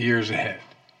in the years ahead.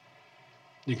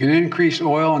 You can increase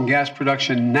oil and gas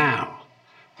production now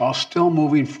while still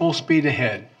moving full speed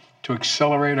ahead to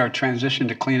accelerate our transition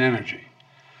to clean energy.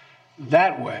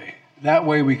 That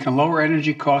way we can lower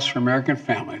energy costs for American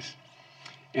families,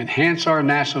 enhance our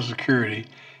national security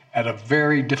at a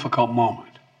very difficult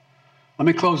moment. Let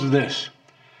me close with this.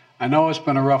 I know it's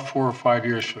been a rough 4 or 5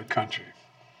 years for the country.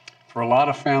 For a lot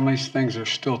of families, things are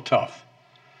still tough.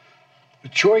 The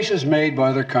choices made by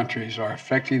other countries are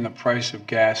affecting the price of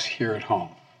gas here at home.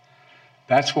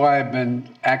 That's why I've been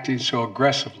acting so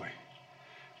aggressively.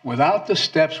 Without the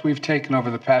steps we've taken over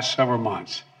the past several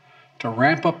months to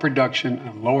ramp up production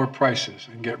and lower prices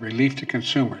and get relief to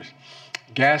consumers,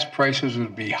 gas prices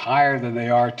would be higher than they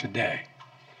are today.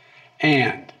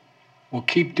 And we'll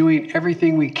keep doing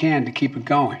everything we can to keep it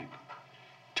going,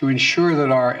 to ensure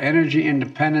that our energy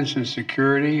independence and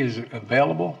security is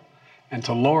available, and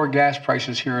to lower gas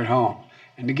prices here at home,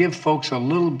 and to give folks a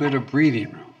little bit of breathing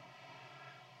room.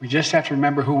 We just have to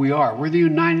remember who we are. We're the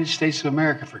United States of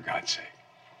America, for God's sake.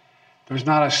 There's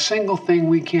not a single thing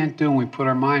we can't do when we put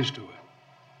our minds to it.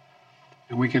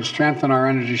 And we can strengthen our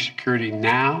energy security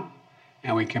now,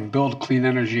 and we can build a clean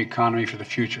energy economy for the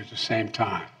future at the same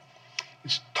time.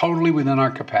 It's totally within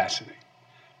our capacity.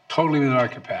 Totally within our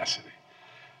capacity.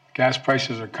 Gas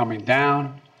prices are coming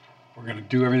down. We're going to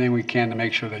do everything we can to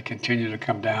make sure they continue to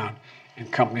come down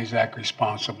and companies act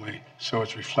responsibly so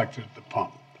it's reflected at the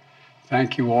pump.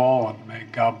 Thank you all, and may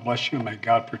God bless you, and may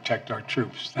God protect our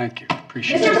troops. Thank you.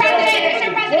 Appreciate it. Mr.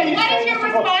 President, what is your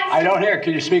response? I don't hear.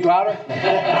 Can you speak louder?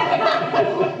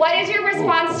 What is your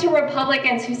response to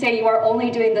Republicans who say you are only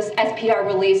doing this SPR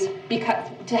release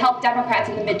to help Democrats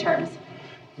in the midterms?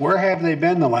 Where have they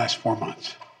been the last 4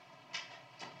 months?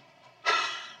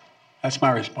 That's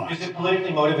my response. Is it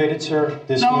politically motivated, sir?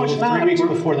 This No, move it's not. 3 weeks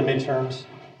before the midterms?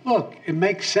 Look, it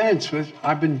makes sense.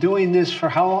 I've been doing this for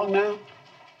how long now?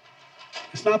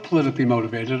 It's not politically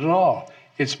motivated at all.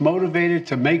 It's motivated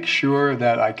to make sure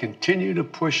that I continue to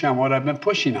push on what I've been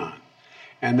pushing on.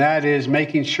 And that is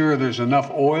making sure there's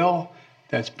enough oil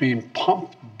that's being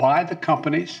pumped by the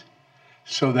companies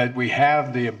so that we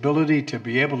have the ability to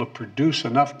be able to produce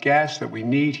enough gas that we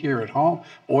need here at home,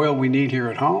 oil we need here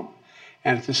at home,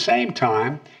 and at the same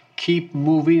time, keep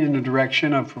moving in the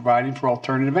direction of providing for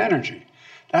alternative energy.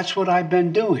 That's what I've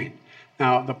been doing.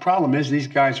 Now, the problem is these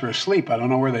guys are asleep. I don't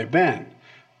know where they've been.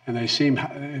 And they seem,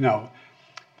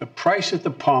 the price at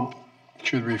the pump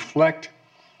should reflect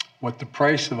what the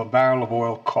price of a barrel of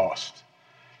oil costs,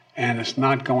 and it's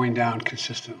not going down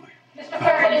consistently.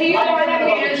 Sir, do you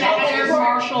understand that there's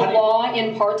martial law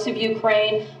in parts of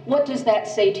Ukraine? What does that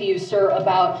say to you, sir,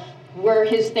 about where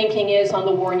his thinking is on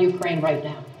the war in Ukraine right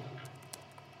now?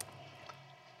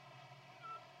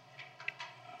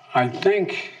 I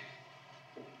think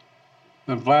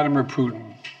that Vladimir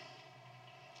Putin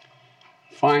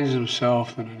finds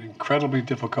himself in an incredibly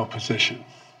difficult position.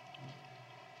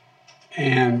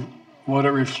 And what it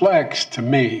reflects to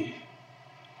me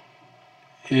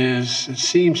is it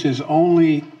seems his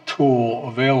only tool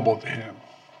available to him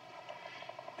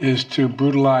is to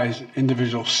brutalize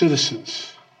individual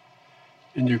citizens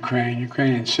in Ukraine,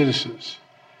 Ukrainian citizens,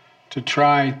 to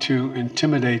try to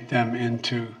intimidate them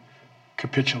into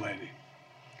capitulating.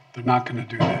 They're not going to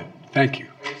do that. Thank you.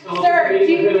 Sir,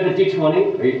 do you want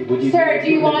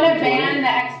to ban the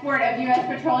export of U.S.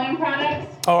 petroleum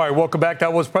products? All right, welcome back.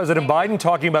 That was President Biden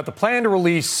talking about the plan to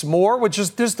release more, which is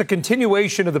just the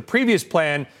continuation of the previous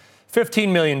plan,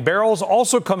 15 million barrels,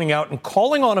 also coming out and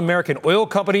calling on American oil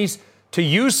companies to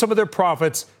use some of their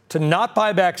profits to not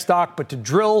buy back stock, but to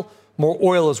drill more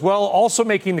oil as well. Also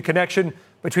making the connection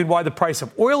between why the price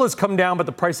of oil has come down, but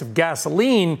the price of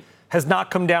gasoline has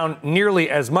not come down nearly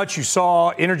as much. You saw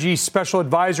Energy Special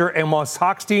Advisor Amos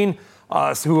Hochstein,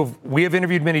 who we have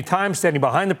interviewed many times, standing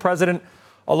behind the president,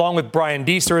 along with Brian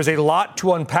Deese. There is a lot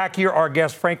to unpack here. Our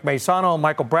guests, Frank Maisano and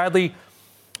Michael Bradley,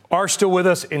 are still with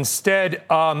us. Instead,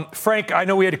 Frank, I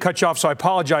know we had to cut you off, so I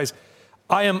apologize.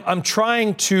 I'm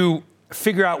trying to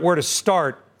figure out where to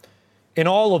start in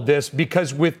all of this,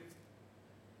 because with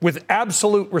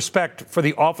absolute respect for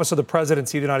the office of the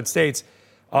presidency of the United States,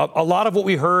 a lot of what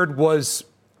we heard was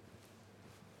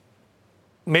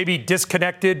maybe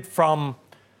disconnected from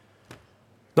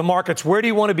the markets. Where do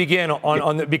you want to begin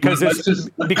on the, because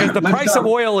the price of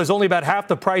oil is only about half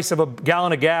the price of a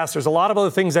gallon of gas. There's a lot of other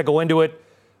things that go into it.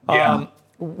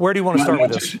 Where do you want to start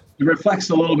with this? It reflects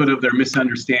a little bit of their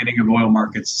misunderstanding of oil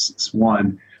markets,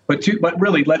 one. But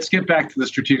really, let's get back to the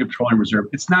Strategic Petroleum Reserve.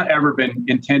 It's not ever been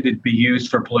intended to be used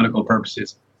for political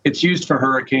purposes. It's used for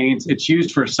hurricanes. It's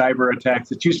used for cyber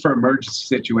attacks. It's used for emergency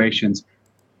situations.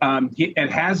 It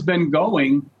has been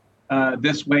going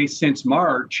this way since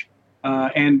March.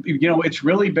 And, it's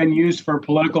really been used for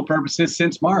political purposes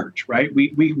since March, right?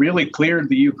 We really cleared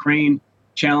the Ukraine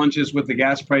challenges with the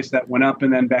gas price that went up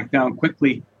and then back down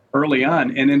quickly early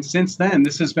on. And then since then,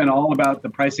 this has been all about the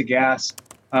price of gas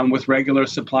with regular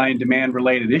supply and demand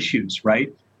related issues,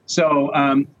 right?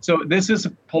 So this is a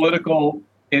political.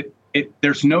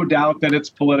 There's no doubt that it's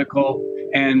political.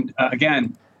 And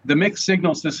again, the mixed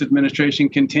signals this administration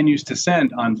continues to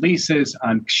send on leases,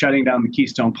 on shutting down the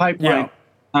Keystone Pipeline,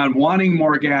 on wanting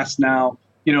more gas now.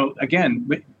 Again,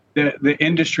 the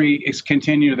industry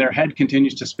their head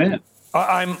continues to spin.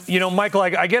 Michael,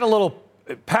 I get a little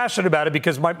passionate about it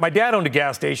because my dad owned a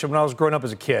gas station when I was growing up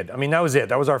as a kid. I mean, that was it.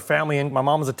 That was our family. And my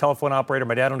mom was a telephone operator.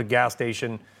 My dad owned a gas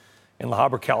station in La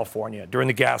Habra, California during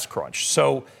the gas crunch.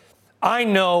 So I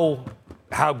know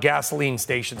how gasoline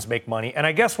stations make money. And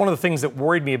I guess one of the things that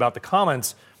worried me about the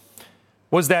comments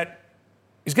was that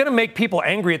he's going to make people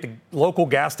angry at the local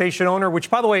gas station owner,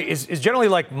 which, by the way, is generally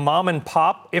like mom and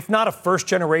pop, if not a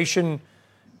first-generation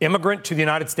immigrant to the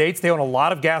United States. They own a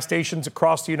lot of gas stations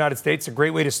across the United States, a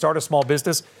great way to start a small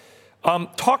business.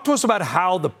 Talk to us about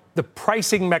how the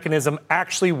pricing mechanism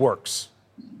actually works,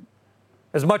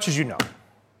 as much as you know.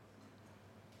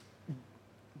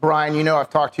 Brian,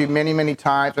 I've talked to you many, many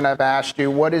times, and I've asked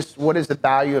you, what is the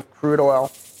value of crude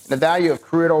oil? And the value of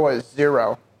crude oil is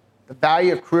zero. The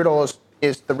value of crude oil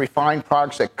is the refined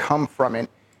products that come from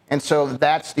it. And so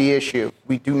that's the issue.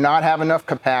 We do not have enough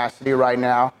capacity right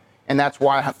now, and that's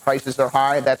why prices are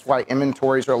high. That's why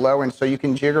inventories are low. And so you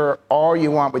can jigger all you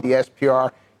want with the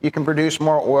SPR. You can produce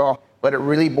more oil, but it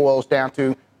really boils down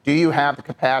to, do you have the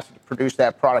capacity to produce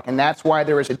that product? And that's why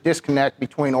there is a disconnect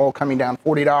between oil coming down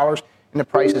 $40 and the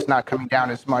price is not coming down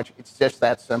as much. It's just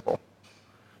that simple.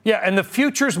 Yeah, and the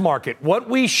futures market, what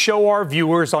we show our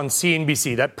viewers on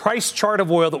CNBC, that price chart of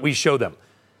oil that we show them,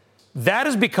 that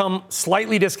has become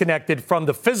slightly disconnected from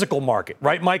the physical market,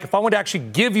 right, Mike? If I want to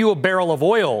actually give you a barrel of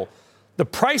oil, the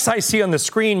price I see on the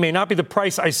screen may not be the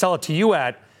price I sell it to you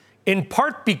at, in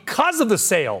part because of the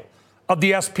sale of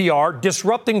the SPR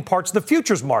disrupting parts of the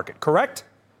futures market, correct?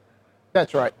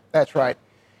 That's right. That's right.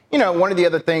 One of the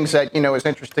other things that, is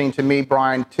interesting to me,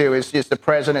 Brian, too, is the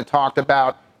president talked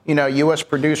about, U.S.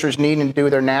 producers needing to do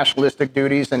their nationalistic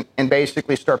duties and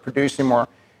basically start producing more.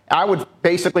 I would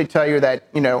basically tell you that,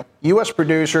 U.S.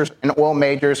 producers and oil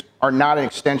majors are not an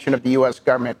extension of the U.S.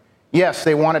 government. Yes,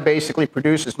 they want to basically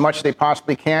produce as much as they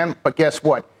possibly can, but guess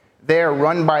what? they're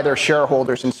run by their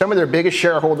shareholders, and some of their biggest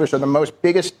shareholders are the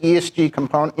biggest ESG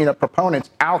proponents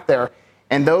out there.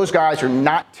 And those guys are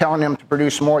not telling them to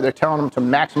produce more. They're telling them to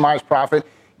maximize profit,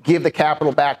 give the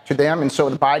capital back to them. And so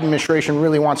the Biden administration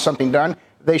really wants something done.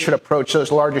 They should approach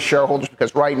those largest shareholders,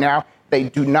 because right now they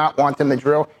do not want them to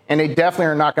drill, and they definitely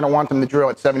are not going to want them to drill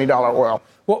at $70 oil.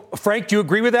 Well, Frank, do you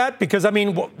agree with that? Because, I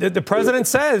mean, the president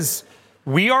says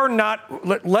we are not –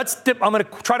 I'm going to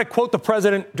try to quote the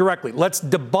president directly. Let's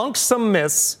debunk some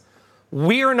myths.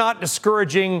 We are not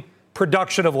discouraging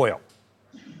production of oil.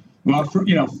 Well,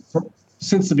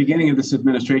 since the beginning of this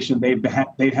administration,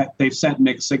 they've sent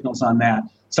mixed signals on that.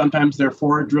 Sometimes they're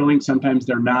for drilling, sometimes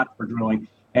they're not for drilling.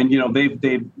 And,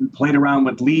 they've played around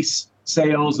with lease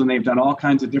sales, and they've done all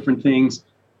kinds of different things.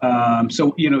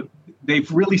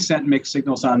 They've really sent mixed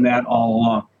signals on that all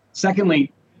along.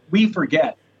 Secondly, we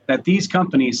forget that these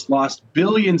companies lost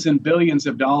billions and billions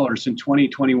of dollars in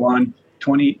 2021,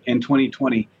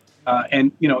 2020.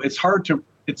 It's hard to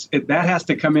that has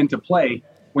to come into play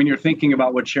when you're thinking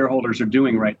about what shareholders are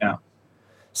doing right now.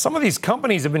 Some of these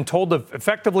companies have been told to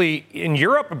effectively, in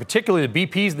Europe, and particularly the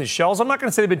BPs and the Shells, I'm not going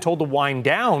to say they've been told to wind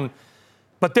down,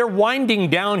 but they're winding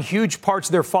down huge parts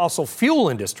of their fossil fuel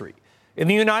industry. In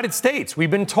the United States,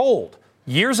 we've been told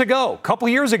a couple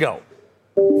years ago,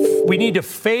 we need to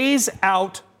phase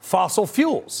out fossil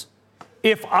fuels.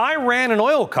 If I ran an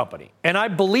oil company and I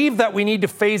believe that we need to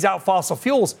phase out fossil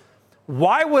fuels,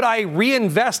 why would I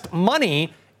reinvest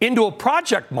money into a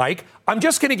project, Mike? I'm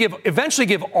just going to eventually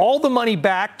give all the money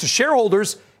back to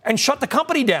shareholders and shut the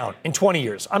company down in 20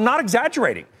 years. I'm not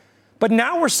exaggerating. But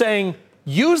now we're saying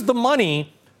use the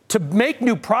money to make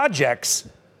new projects.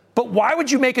 But why would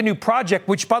you make a new project,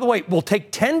 which, by the way, will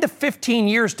take 10 to 15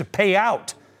 years to pay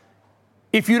out,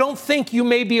 if you don't think you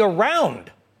may be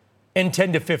around in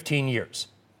 10 to 15 years?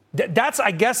 That's,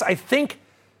 I think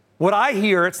what I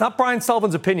hear. It's not Brian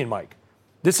Sullivan's opinion, Mike.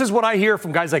 This is what I hear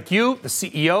from guys like you, the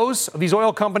CEOs of these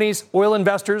oil companies, oil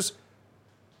investors.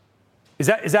 Is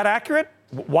that accurate?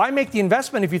 Why make the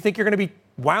investment if you think you're going to be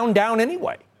wound down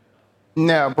anyway?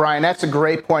 No, Brian, that's a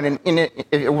great point. And if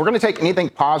we're going to take anything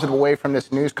positive away from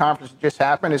this news conference that just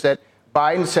happened, is that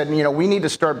Biden said, we need to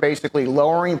start basically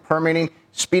lowering permitting,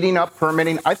 speeding up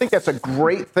permitting. I think that's a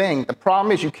great thing. The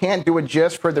problem is you can't do it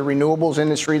just for the renewables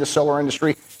industry, the solar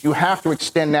industry. You have to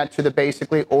extend that to the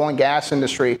basically oil and gas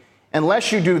industry.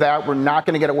 Unless you do that, we're not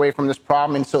going to get away from this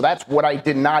problem. And so that's what I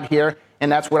did not hear,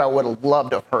 and that's what I would have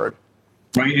loved to have heard.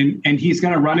 Right, and he's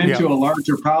going to run into a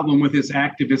larger problem with his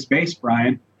activist base,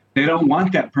 Brian. They don't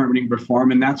want that permitting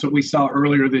reform, and that's what we saw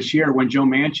earlier this year when Joe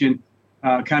Manchin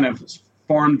kind of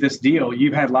formed this deal.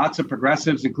 You've had lots of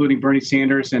progressives, including Bernie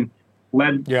Sanders and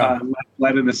led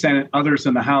in the Senate, others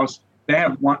in the House.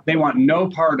 They want no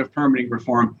part of permitting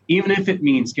reform, even if it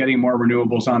means getting more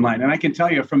renewables online. And I can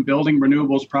tell you from building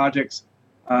renewables projects,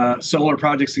 solar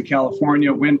projects in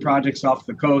California, wind projects off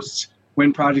the coasts,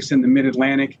 wind projects in the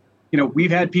mid-Atlantic,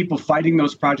 we've had people fighting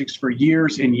those projects for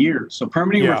years and years. So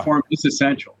permitting reform is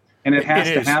essential. And it has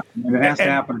to happen. And it has to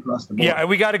happen across the board. Yeah,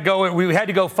 we got to go. We had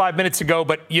to go 5 minutes ago.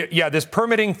 But this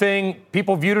permitting thing,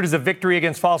 people viewed it as a victory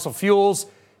against fossil fuels.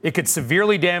 It could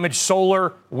severely damage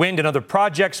solar, wind, and other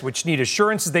projects, which need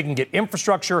assurances they can get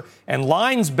infrastructure and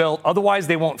lines built. Otherwise,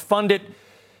 they won't fund it.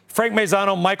 Frank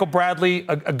Mazzano, Michael Bradley,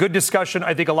 a good discussion.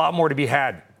 I think a lot more to be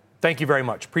had. Thank you very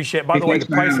much. Appreciate it. By the way, the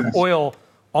price of oil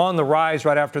on the rise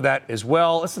right after that as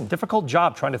well. Listen, difficult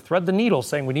job trying to thread the needle,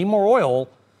 saying we need more oil,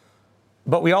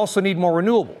 but we also need more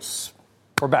renewables.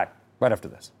 We're back right after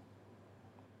this.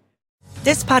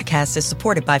 This podcast is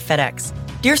supported by FedEx.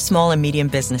 Dear small and medium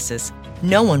businesses,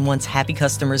 no one wants happy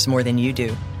customers more than you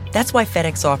do. That's why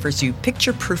FedEx offers you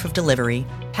picture proof of delivery,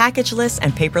 packageless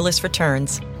and paperless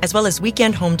returns, as well as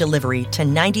weekend home delivery to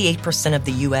 98% of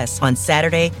the U.S. on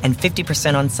Saturday and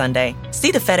 50% on Sunday.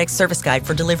 See the FedEx service guide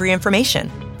for delivery information.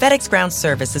 FedEx Ground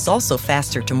service is also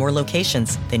faster to more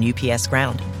locations than UPS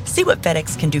Ground. See what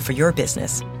FedEx can do for your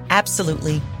business.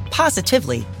 Absolutely,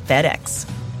 positively FedEx.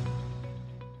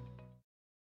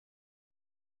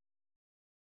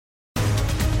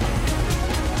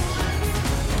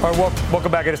 All right,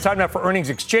 welcome back. It's time now for Earnings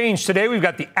Exchange. Today, we've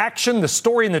got the action, the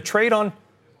story, and the trade on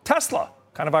Tesla.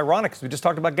 Kind of ironic because we just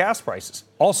talked about gas prices.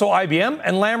 Also, IBM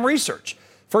and Lam Research.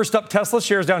 First up, Tesla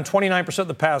shares down 29%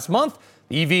 the past month.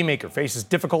 The EV maker faces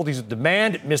difficulties with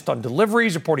demand. It missed on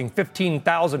deliveries, reporting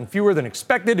 15,000 fewer than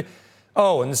expected.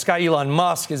 Oh, and this guy Elon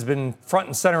Musk has been front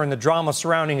and center in the drama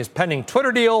surrounding his pending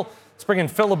Twitter deal. Let's bring in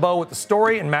Phil LeBeau with the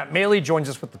story, and Matt Maley joins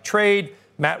us with the trade.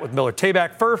 Matt with Miller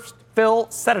Tabak. First, Phil,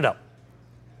 set it up.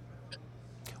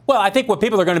 Well, I think what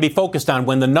people are going to be focused on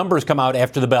when the numbers come out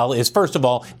after the bell is, first of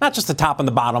all, not just the top and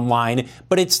the bottom line,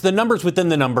 but it's the numbers within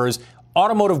the numbers.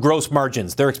 Automotive gross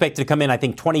margins, they're expected to come in, I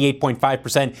think,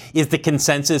 28.5% is the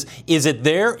consensus. Is it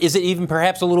there? Is it even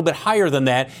perhaps a little bit higher than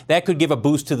that? That could give a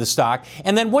boost to the stock.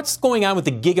 And then what's going on with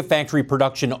the gigafactory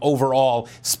production overall,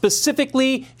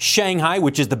 specifically Shanghai,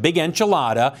 which is the big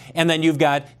enchilada, and then you've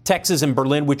got Texas and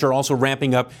Berlin, which are also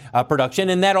ramping up production.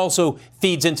 And that also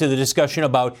feeds into the discussion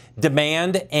about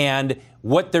demand and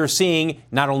what they're seeing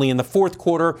not only in the fourth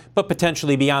quarter, but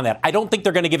potentially beyond that. I don't think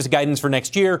they're going to give us guidance for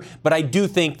next year, but I do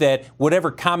think that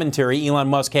whatever commentary Elon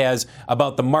Musk has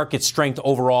about the market strength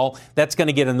overall, that's going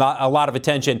to get a lot of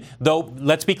attention. Though,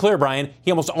 let's be clear, Brian, he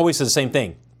almost always says the same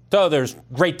thing. So there's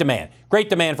great demand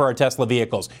for our Tesla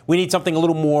vehicles. We need something a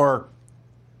little more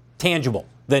tangible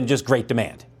than just great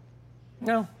demand.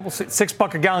 No, we'll see.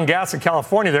 $6 a gallon gas in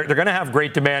California. They're going to have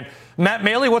great demand. Matt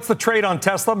Maley, what's the trade on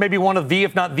Tesla? Maybe one of the,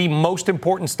 if not the most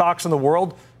important stocks in the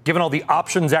world, given all the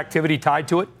options activity tied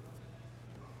to it?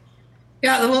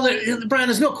 Yeah, well, Brian,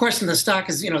 there's no question the stock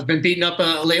has been beaten up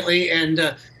lately, and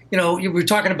we're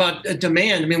talking about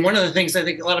demand. I mean, one of the things I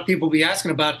think a lot of people will be asking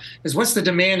about is what's the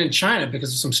demand in China, because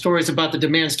there's some stories about the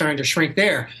demand starting to shrink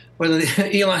there. Whether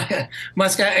Elon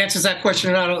Musk answers that question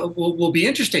or not will be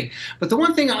interesting. But the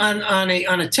one thing on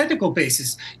a technical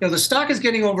basis, the stock is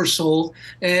getting oversold.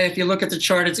 And if you look at the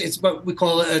chart, it's what we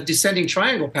call a descending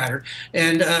triangle pattern.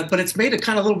 And but it's made a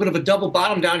kind of little bit of a double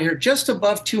bottom down here, just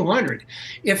above 200.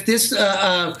 If this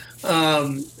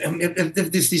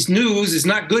this news is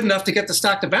not good enough to get the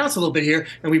stock to bounce a little bit here,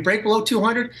 and we break below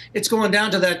 200, it's going down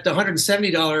to that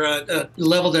 $170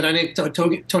 level that I think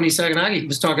Tony Sacconaghi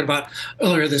was talking about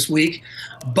earlier this week.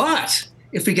 But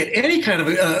if we get any kind of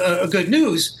a good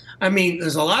news, I mean,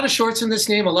 there's a lot of shorts in this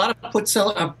name, a lot of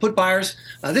put buyers.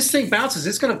 This thing bounces.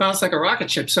 It's going to bounce like a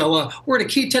rocket ship. So we're at a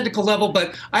key technical level.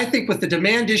 But I think with the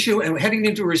demand issue and heading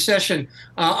into a recession,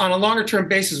 on a longer term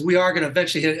basis, we are going to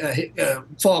eventually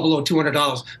fall below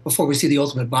 $200 before we see the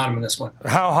ultimate bottom in this one.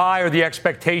 How high are the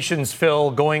expectations, Phil,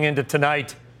 going into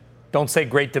tonight? Don't say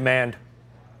great demand.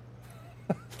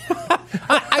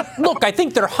 Look, I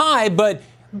think they're high, but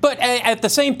at the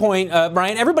same point,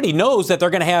 Brian, everybody knows that they're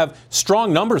going to have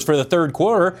strong numbers for the third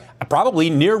quarter, probably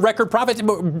near record profits,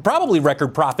 probably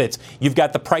record profits. You've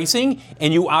got the pricing,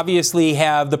 and you obviously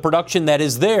have the production that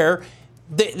is there.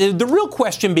 The real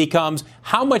question becomes,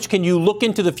 how much can you look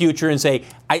into the future and say,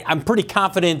 I'm pretty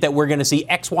confident that we're going to see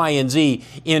X, Y, and Z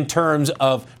in terms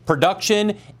of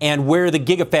production and where the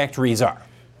gigafactories are?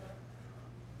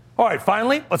 All right,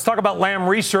 finally, let's talk about Lam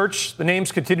Research. The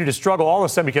names continue to struggle. All the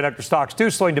semiconductor stocks do.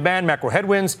 Slowing demand, macro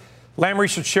headwinds. Lam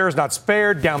Research shares not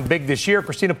spared, down big this year.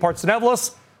 Christina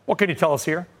Partsinevelos, what can you tell us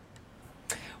here?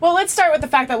 Well, let's start with the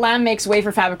fact that Lam makes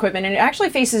wafer fab equipment, and it actually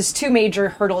faces two major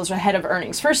hurdles ahead of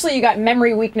earnings. Firstly, you got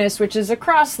memory weakness, which is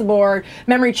across the board.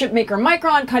 Memory chip maker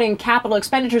Micron cutting capital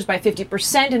expenditures by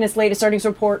 50% in its latest earnings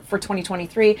report for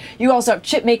 2023. You also have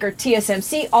chip maker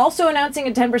TSMC also announcing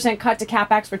a 10% cut to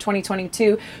capex for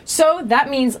 2022. So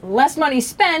that means less money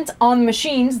spent on the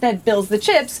machines that builds the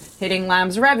chips, hitting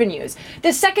Lam's revenues.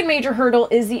 The second major hurdle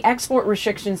is the export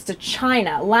restrictions to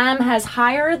China. Lam has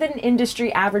higher than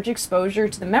industry average exposure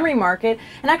to the memory market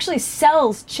and actually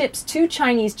sells chips to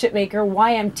Chinese chipmaker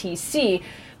YMTC.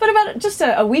 But about just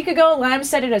a week ago, Lam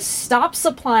said it has stopped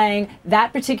supplying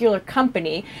that particular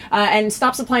company and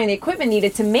stopped supplying the equipment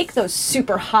needed to make those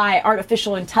super high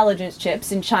artificial intelligence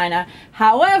chips in China.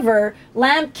 However,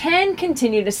 Lam can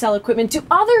continue to sell equipment to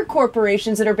other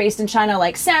corporations that are based in China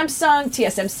like Samsung,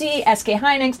 TSMC, SK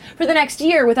hynix for the next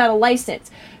year without a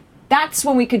license. That's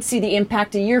when we could see the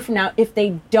impact a year from now if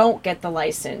they don't get the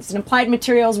license. And Applied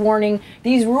Materials warning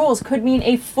these rules could mean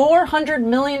a $400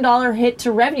 million hit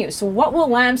to revenue. So what will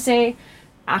Lam say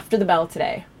after the bell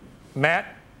today?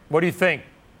 Matt, what do you think?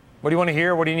 What do you want to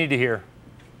hear? What do you need to hear?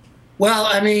 Well,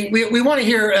 I mean, we want to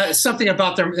hear something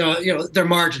about their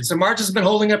margins. Their margins have been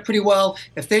holding up pretty well.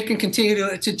 If they can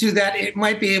continue to do that, it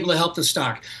might be able to help the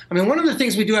stock. I mean, one of the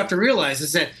things we do have to realize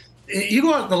is that you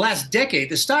go out in the last decade,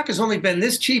 the stock has only been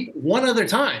this cheap one other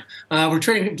time. We're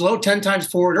trading below 10 times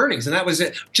forward earnings, and that was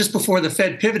it just before the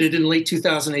Fed pivoted in late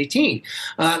 2018.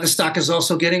 The stock is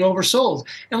also getting oversold.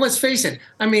 And let's face it,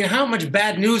 I mean, how much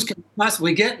bad news can you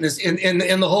possibly get in this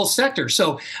in the whole sector?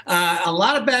 So a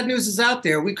lot of bad news is out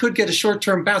there. We could get a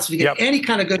short-term bounce if you get any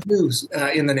kind of good news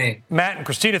in the name. Matt and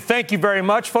Christina, thank you very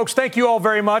much. Folks, thank you all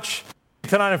very much.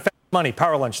 Tonight on Fast Money,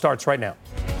 Power Lunch starts right now.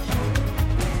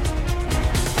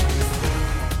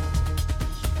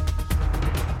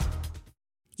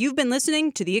 You've been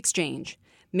listening to The Exchange.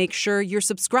 Make sure you're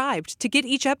subscribed to get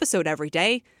each episode every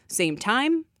day, same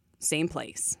time, same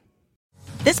place.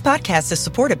 This podcast is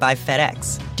supported by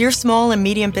FedEx. Dear small and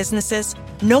medium businesses,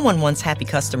 no one wants happy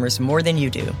customers more than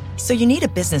you do. So you need a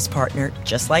business partner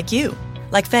just like you.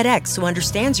 Like FedEx, who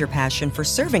understands your passion for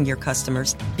serving your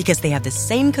customers because they have the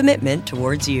same commitment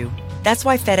towards you. That's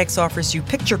why FedEx offers you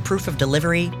picture proof of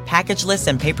delivery, packageless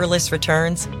and paperless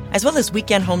returns, as well as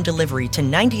weekend home delivery to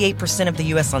 98% of the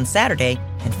U.S. on Saturday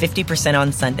and 50%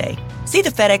 on Sunday. See the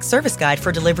FedEx service guide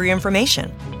for delivery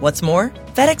information. What's more,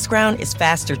 FedEx Ground is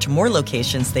faster to more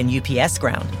locations than UPS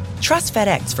Ground. Trust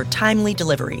FedEx for timely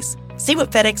deliveries. See what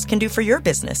FedEx can do for your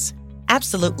business.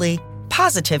 Absolutely,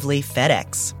 positively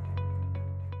FedEx.